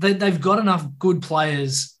 But they've got enough good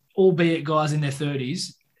players, albeit guys in their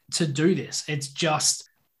 30s, to do this. It's just,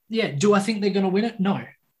 do I think they're going to win it? No.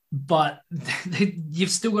 But you've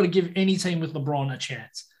still got to give any team with LeBron a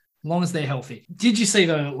chance, as long as they're healthy. Did you see,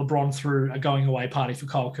 though, LeBron threw a going-away party for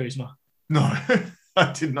Kyle Kuzma? No,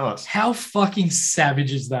 I did not. How fucking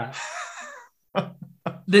savage is that?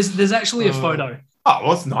 There's actually a photo. Oh,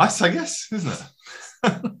 well, it's nice, I guess, isn't it?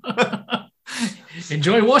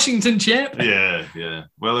 Enjoy Washington, champ. Yeah.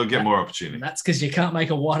 Well, they'll get more opportunity. That's because you can't make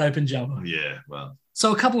a wide open jumper. Yeah, well.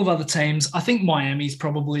 So a couple of other teams. I think Miami's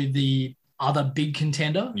probably the other big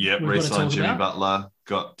contender. Yeah, re-signed Jimmy Butler.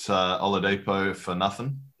 Got Oladipo for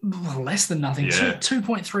nothing. Less than nothing. Yeah.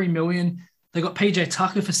 2.3 million. They got PJ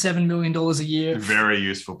Tucker for $7 million a year. Very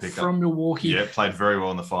useful pickup. From Milwaukee. Yeah, played very well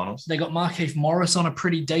in the finals. They got Markieff Morris on a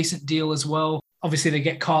pretty decent deal as well. Obviously, they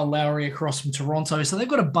get Kyle Lowry across from Toronto. So they've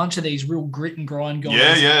got a bunch of these real grit and grind guys.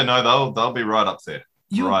 Yeah. No, they'll be right up there.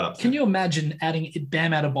 Can you imagine adding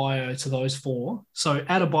Bam Adebayo to those four? So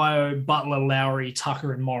Adebayo, Butler, Lowry,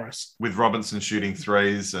 Tucker, and Morris. With Robinson shooting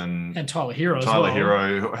threes and Tyler Hero as well. Tyler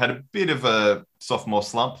Hero had a bit of a sophomore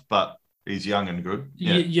slump, but he's young and good.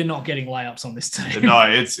 Yeah. You're not getting layups on this team. No,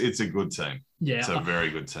 it's a good team. Yeah. It's a very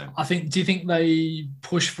good team. Do you think they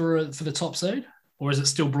push for the top seed? Or is it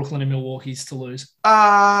still Brooklyn and Milwaukee's to lose?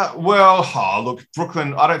 Look,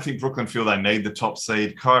 Brooklyn, I don't think Brooklyn feel they need the top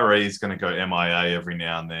seed. Kyrie is going to go MIA every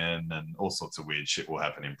now and then, and all sorts of weird shit will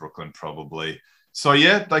happen in Brooklyn probably. So,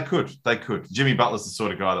 yeah, they could. Jimmy Butler's the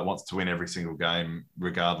sort of guy that wants to win every single game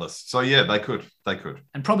regardless. So, yeah, they could.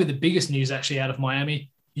 And probably the biggest news actually out of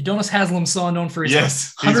Miami, Udonis Haslem signed on for his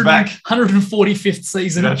he's back. 145th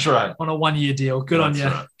season. That's right. On a 1-year deal. Good on you.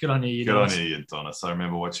 Right. Good on you, Udonis. I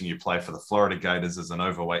remember watching you play for the Florida Gators as an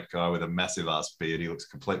overweight guy with a massive ass beard. He looks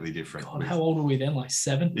completely different. God, how old were we then? Like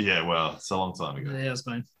 7? Yeah, well, it's a long time ago. Yeah, it's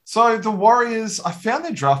been. So the Warriors, I found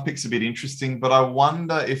their draft picks a bit interesting, but I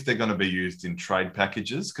wonder if they're going to be used in trade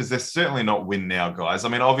packages because they're certainly not win now guys. I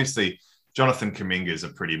mean, obviously, Jonathan Kuminga is a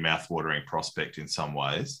pretty mouth-watering prospect in some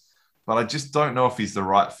ways. But I just don't know if he's the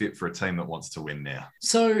right fit for a team that wants to win now.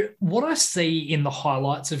 So what I see in the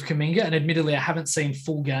highlights of Kuminga, and admittedly I haven't seen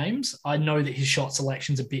full games, I know that his shot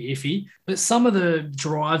selection's a bit iffy, but some of the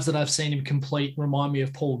drives that I've seen him complete remind me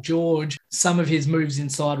of Paul George. Some of his moves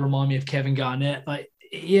inside remind me of Kevin Garnett. I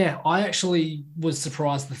actually was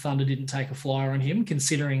surprised the Thunder didn't take a flyer on him,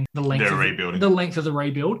 considering the length of the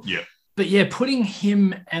rebuild. Yeah. But yeah, putting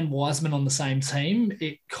him and Wiseman on the same team,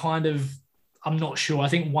 it kind of... I'm not sure. I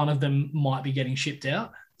think one of them might be getting shipped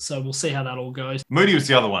out. So we'll see how that all goes. Moody was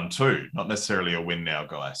the other one too, not necessarily a win now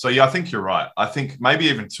guy. So yeah, I think you're right. I think maybe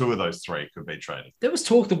even 2 of those 3 could be traded. There was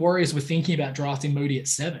talk the Warriors were thinking about drafting Moody at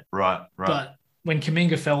 7. Right. But when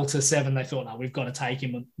Kuminga fell to 7, they thought, no, we've got to take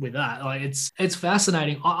him with that. Like it's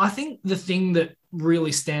fascinating. I think the thing that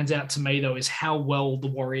really stands out to me though is how well the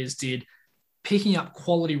Warriors did picking up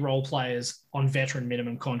quality role players on veteran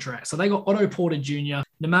minimum contracts. So they got Otto Porter Jr.,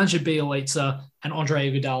 Nemanja Bjelica, and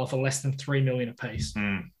Andre Iguodala for less than $3 million apiece.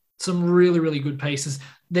 Some really, really good pieces.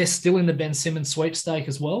 They're still in the Ben Simmons sweepstake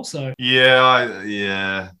as well. So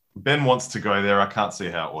yeah. Ben wants to go there. I can't see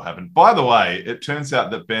how it will happen. By the way, it turns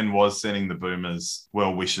out that Ben was sending the Boomers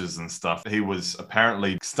well wishes and stuff. He was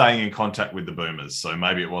apparently staying in contact with the Boomers, so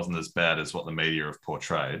maybe it wasn't as bad as what the media have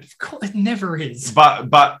portrayed. Of course, it never is. But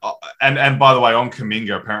by the way, on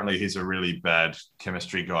Kuminga, apparently he's a really bad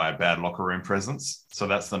chemistry guy, a bad locker room presence. So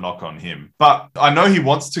that's the knock on him. But I know he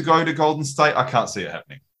wants to go to Golden State. I can't see it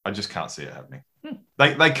happening. I just can't see it happening.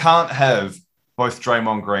 They can't have both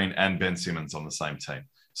Draymond Green and Ben Simmons on the same team.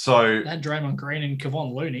 So that Draymond Green and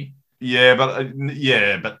Kevon Looney. Yeah, but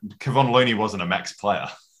Kevon Looney wasn't a max player.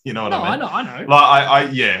 You know what I mean? I know. Like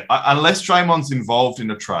unless Draymond's involved in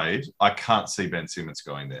a trade, I can't see Ben Simmons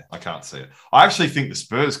going there. I can't see it. I actually think the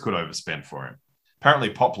Spurs could overspend for him. Apparently,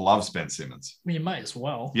 Pop loves Ben Simmons. Well, you may as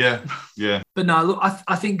well. Yeah. But no, look,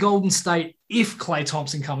 I think Golden State, if Klay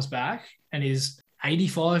Thompson comes back and is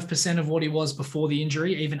 85% of what he was before the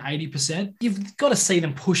injury, even 80%, you've got to see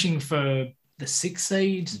them pushing for the 6th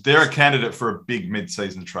seed. They're a candidate for a big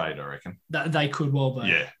mid-season trade, I reckon. They could well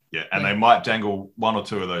be. Yeah. And they might dangle 1 or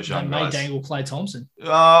 2 of those young guys. They may dangle Klay Thompson.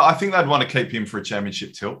 I think they'd want to keep him for a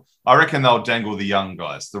championship tilt. I reckon they'll dangle the young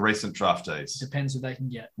guys, the recent draftees. Depends who they can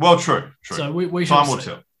get. Well, true. So we shall Time will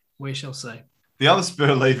see. tell. We shall see. The other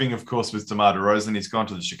Spur leaving, of course, was DeMar DeRozan. He's gone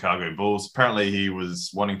to the Chicago Bulls. Apparently, he was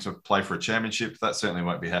wanting to play for a championship. That certainly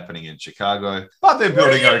won't be happening in Chicago. But they're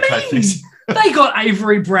building okay things. They got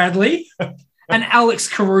Avery Bradley and Alex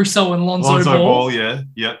Caruso and Lonzo Ball. Ball,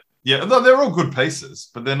 yeah. They're all good pieces,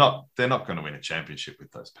 but they're not going to win a championship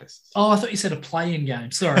with those pieces. Oh, I thought you said a play-in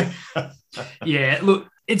game. Sorry. Yeah, look,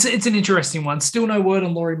 it's an interesting one. Still no word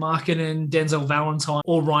on Laurie Markkinen, Denzel Valentine,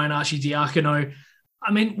 or Ryan Archie-Diacono.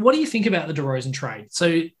 I mean, what do you think about the DeRozan trade?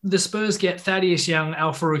 So the Spurs get Thaddeus Young,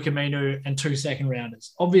 Al-Farouq Aminu, and 2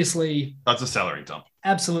 second-rounders. Obviously... That's a salary dump.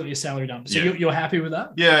 Absolutely a salary dump. So you're happy with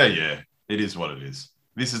that? Yeah. It is what it is.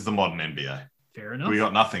 This is the modern NBA. Fair enough. We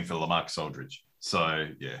got nothing for LaMarcus Aldridge. So,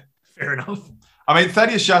 yeah. Fair enough. I mean,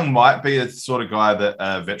 Thaddeus Young might be a sort of guy that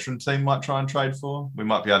a veteran team might try and trade for. We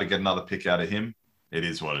might be able to get another pick out of him. It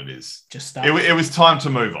is what it is. It was time to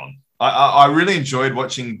move on. I really enjoyed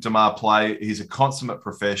watching DeMar play. He's a consummate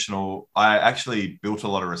professional. I actually built a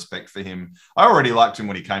lot of respect for him. I already liked him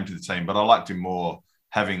when he came to the team, but I liked him more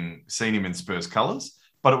having seen him in Spurs colours.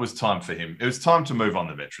 But it was time for him. It was time to move on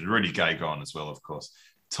the veteran. Rudy Gay gone as well, of course.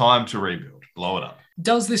 Time to rebuild. Blow it up.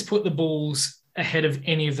 Does this put the Bulls ahead of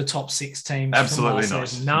any of the top 6 teams? Absolutely not.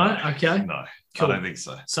 Season? No? Okay. No, cool. I don't think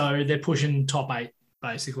so. So they're pushing top 8,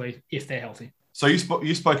 basically, if they're healthy. So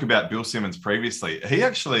you spoke about Bill Simmons previously. He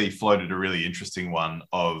actually floated a really interesting one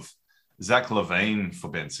of Zach LaVine for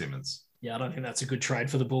Ben Simmons. Yeah, I don't think that's a good trade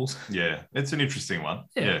for the Bulls. Yeah, it's an interesting one.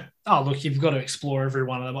 Yeah. Oh, look, you've got to explore every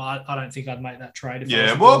one of them. I don't think I'd make that trade.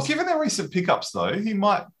 Given their recent pickups, though, he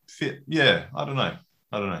might fit. Yeah, I don't know.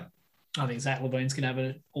 I think Zach LaVine's going to have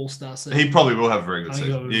an all-star season. He probably will have a very good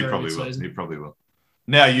season. He probably will.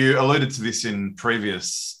 Now, you alluded to this in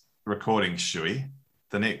previous recordings, Shuey.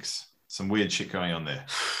 The Knicks. Some weird shit going on there.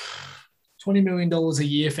 $20 million a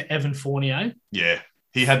year for Evan Fournier. Yeah.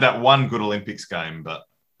 He had that one good Olympics game, but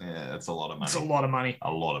yeah, that's a lot of money. It's a lot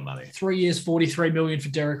of money. 3 years, $43 million for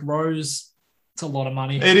Derrick Rose. It's a lot of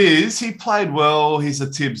money. It is. He played well. He's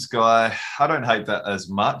a Tibbs guy. I don't hate that as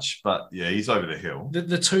much, but yeah, he's over the hill.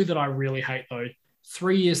 The two that I really hate, though,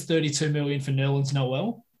 3 years, $32 million for Nerlens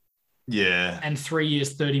Noel. Yeah. And 3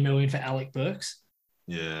 years, $30 million for Alec Burks.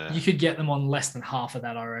 Yeah. You could get them on less than half of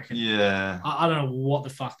that, I reckon. Yeah. I don't know what the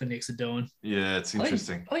fuck the Knicks are doing. Yeah, it's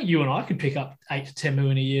interesting. I think you and I could pick up $8 to $10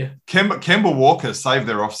 million a year. Kemba Walker saved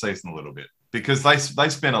their offseason a little bit because they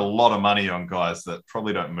spent a lot of money on guys that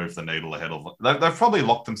probably don't move the needle ahead of them. They've probably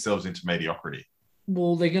locked themselves into mediocrity.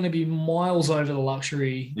 Well, they're going to be miles over the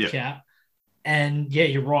luxury cap. And yeah,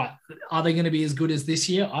 you're right. Are they going to be as good as this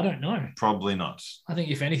year? I don't know. Probably not. I think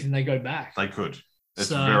if anything, they go back. They could. It's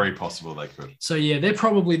very possible they could. So, yeah, they're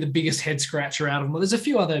probably the biggest head scratcher out of them. There's a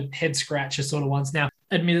few other head scratcher sort of ones. Now,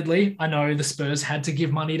 admittedly, I know the Spurs had to give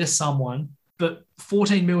money to someone, but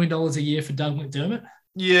 $14 million a year for Doug McDermott?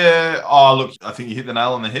 Yeah. Oh, look, I think you hit the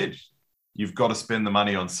nail on the head. You've got to spend the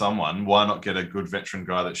money on someone. Why not get a good veteran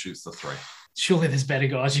guy that shoots the three? Surely there's better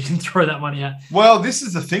guys you can throw that money at. Well, this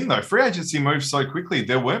is the thing, though. Free agency moves so quickly.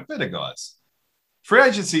 There weren't better guys. Free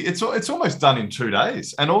agency, it's almost done in 2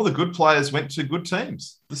 days, and all the good players went to good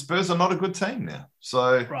teams. The Spurs are not a good team now.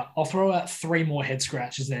 So right, I'll throw out 3 more head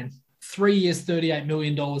scratches then. 3 years, $38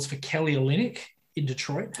 million for Kelly Olynyk in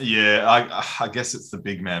Detroit. Yeah, I guess it's the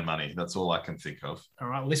big man money. That's all I can think of. All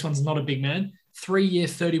right, well, this one's not a big man. 3 year,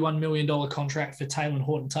 $31 million contract for Taylor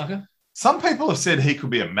Horton-Tucker. Some people have said he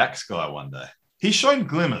could be a max guy one day. He's shown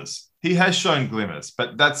glimmers. He has shown glimmers,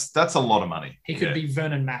 but that's a lot of money. He could be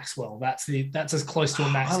Vernon Maxwell. That's as close to a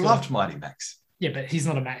max guy. I loved Mighty Max. Yeah, but he's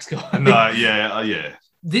not a max guy. No, yeah.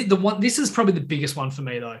 The one. This is probably the biggest one for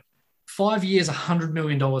me, though. 5 years, $100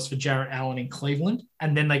 million for Jarrett Allen in Cleveland,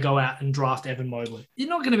 and then they go out and draft Evan Mobley. You're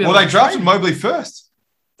not going to be able to drafted Mobley first.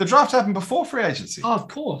 The draft happened before free agency. Oh, of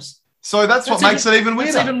course. So that's what makes it even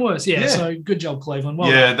weirder. That's even worse. Yeah. So good job, Cleveland. Well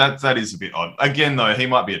done. That is a bit odd. Again, though, he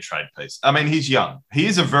might be a trade piece. I mean, he's young. He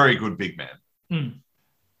is a very good big man.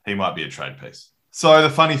 He might be a trade piece. So the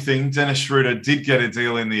funny thing, Dennis Schroeder did get a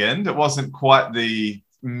deal in the end. It wasn't quite the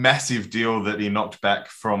massive deal that he knocked back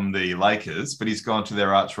from the Lakers, but he's gone to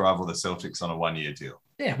their arch rival, the Celtics, on a 1-year deal.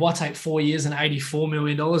 Yeah, why take 4 years and $84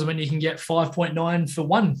 million when you can get 5.9 for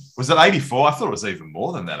one? Was it 84? I thought it was even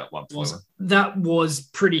more than that at one point. That was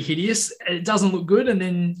pretty hideous. It doesn't look good. And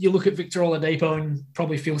then you look at Victor Oladipo and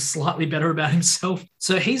probably feels slightly better about himself.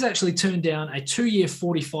 So he's actually turned down a 2-year,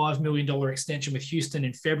 $45 million extension with Houston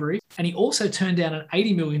in February. And he also turned down an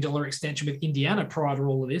 $80 million extension with Indiana prior to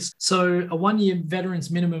all of this. So a 1-year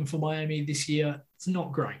veterans minimum for Miami this year, it's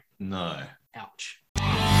not great. No. Ouch.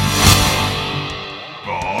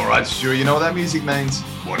 All right, Stu, you know what that music means.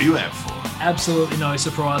 What do you have for? Absolutely no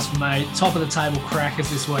surprise for me. Top of the table crackers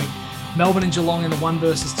this week. Melbourne and Geelong in the 1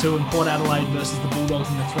 versus 2 and Port Adelaide versus the Bulldogs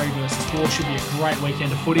in the 3 versus 4 should be a great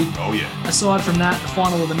weekend of footy. Oh, yeah. Aside from that, the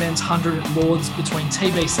final of the men's 100 at Lords between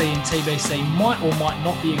TBC and TBC might or might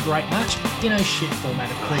not be a great match in a shit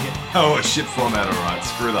format of cricket. Oh, a shit format, all right.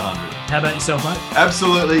 Screw the 100. How about yourself, mate?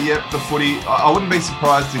 Absolutely, yep. The footy. I wouldn't be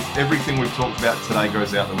surprised if everything we've talked about today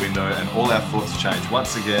goes out the window and all our thoughts change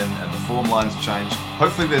once again and the form lines change.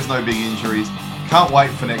 Hopefully there's no big injuries. Can't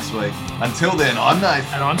wait for next week. Until then, I'm Nate.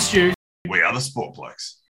 And I'm Stu. We are the Sport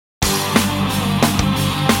Blokes.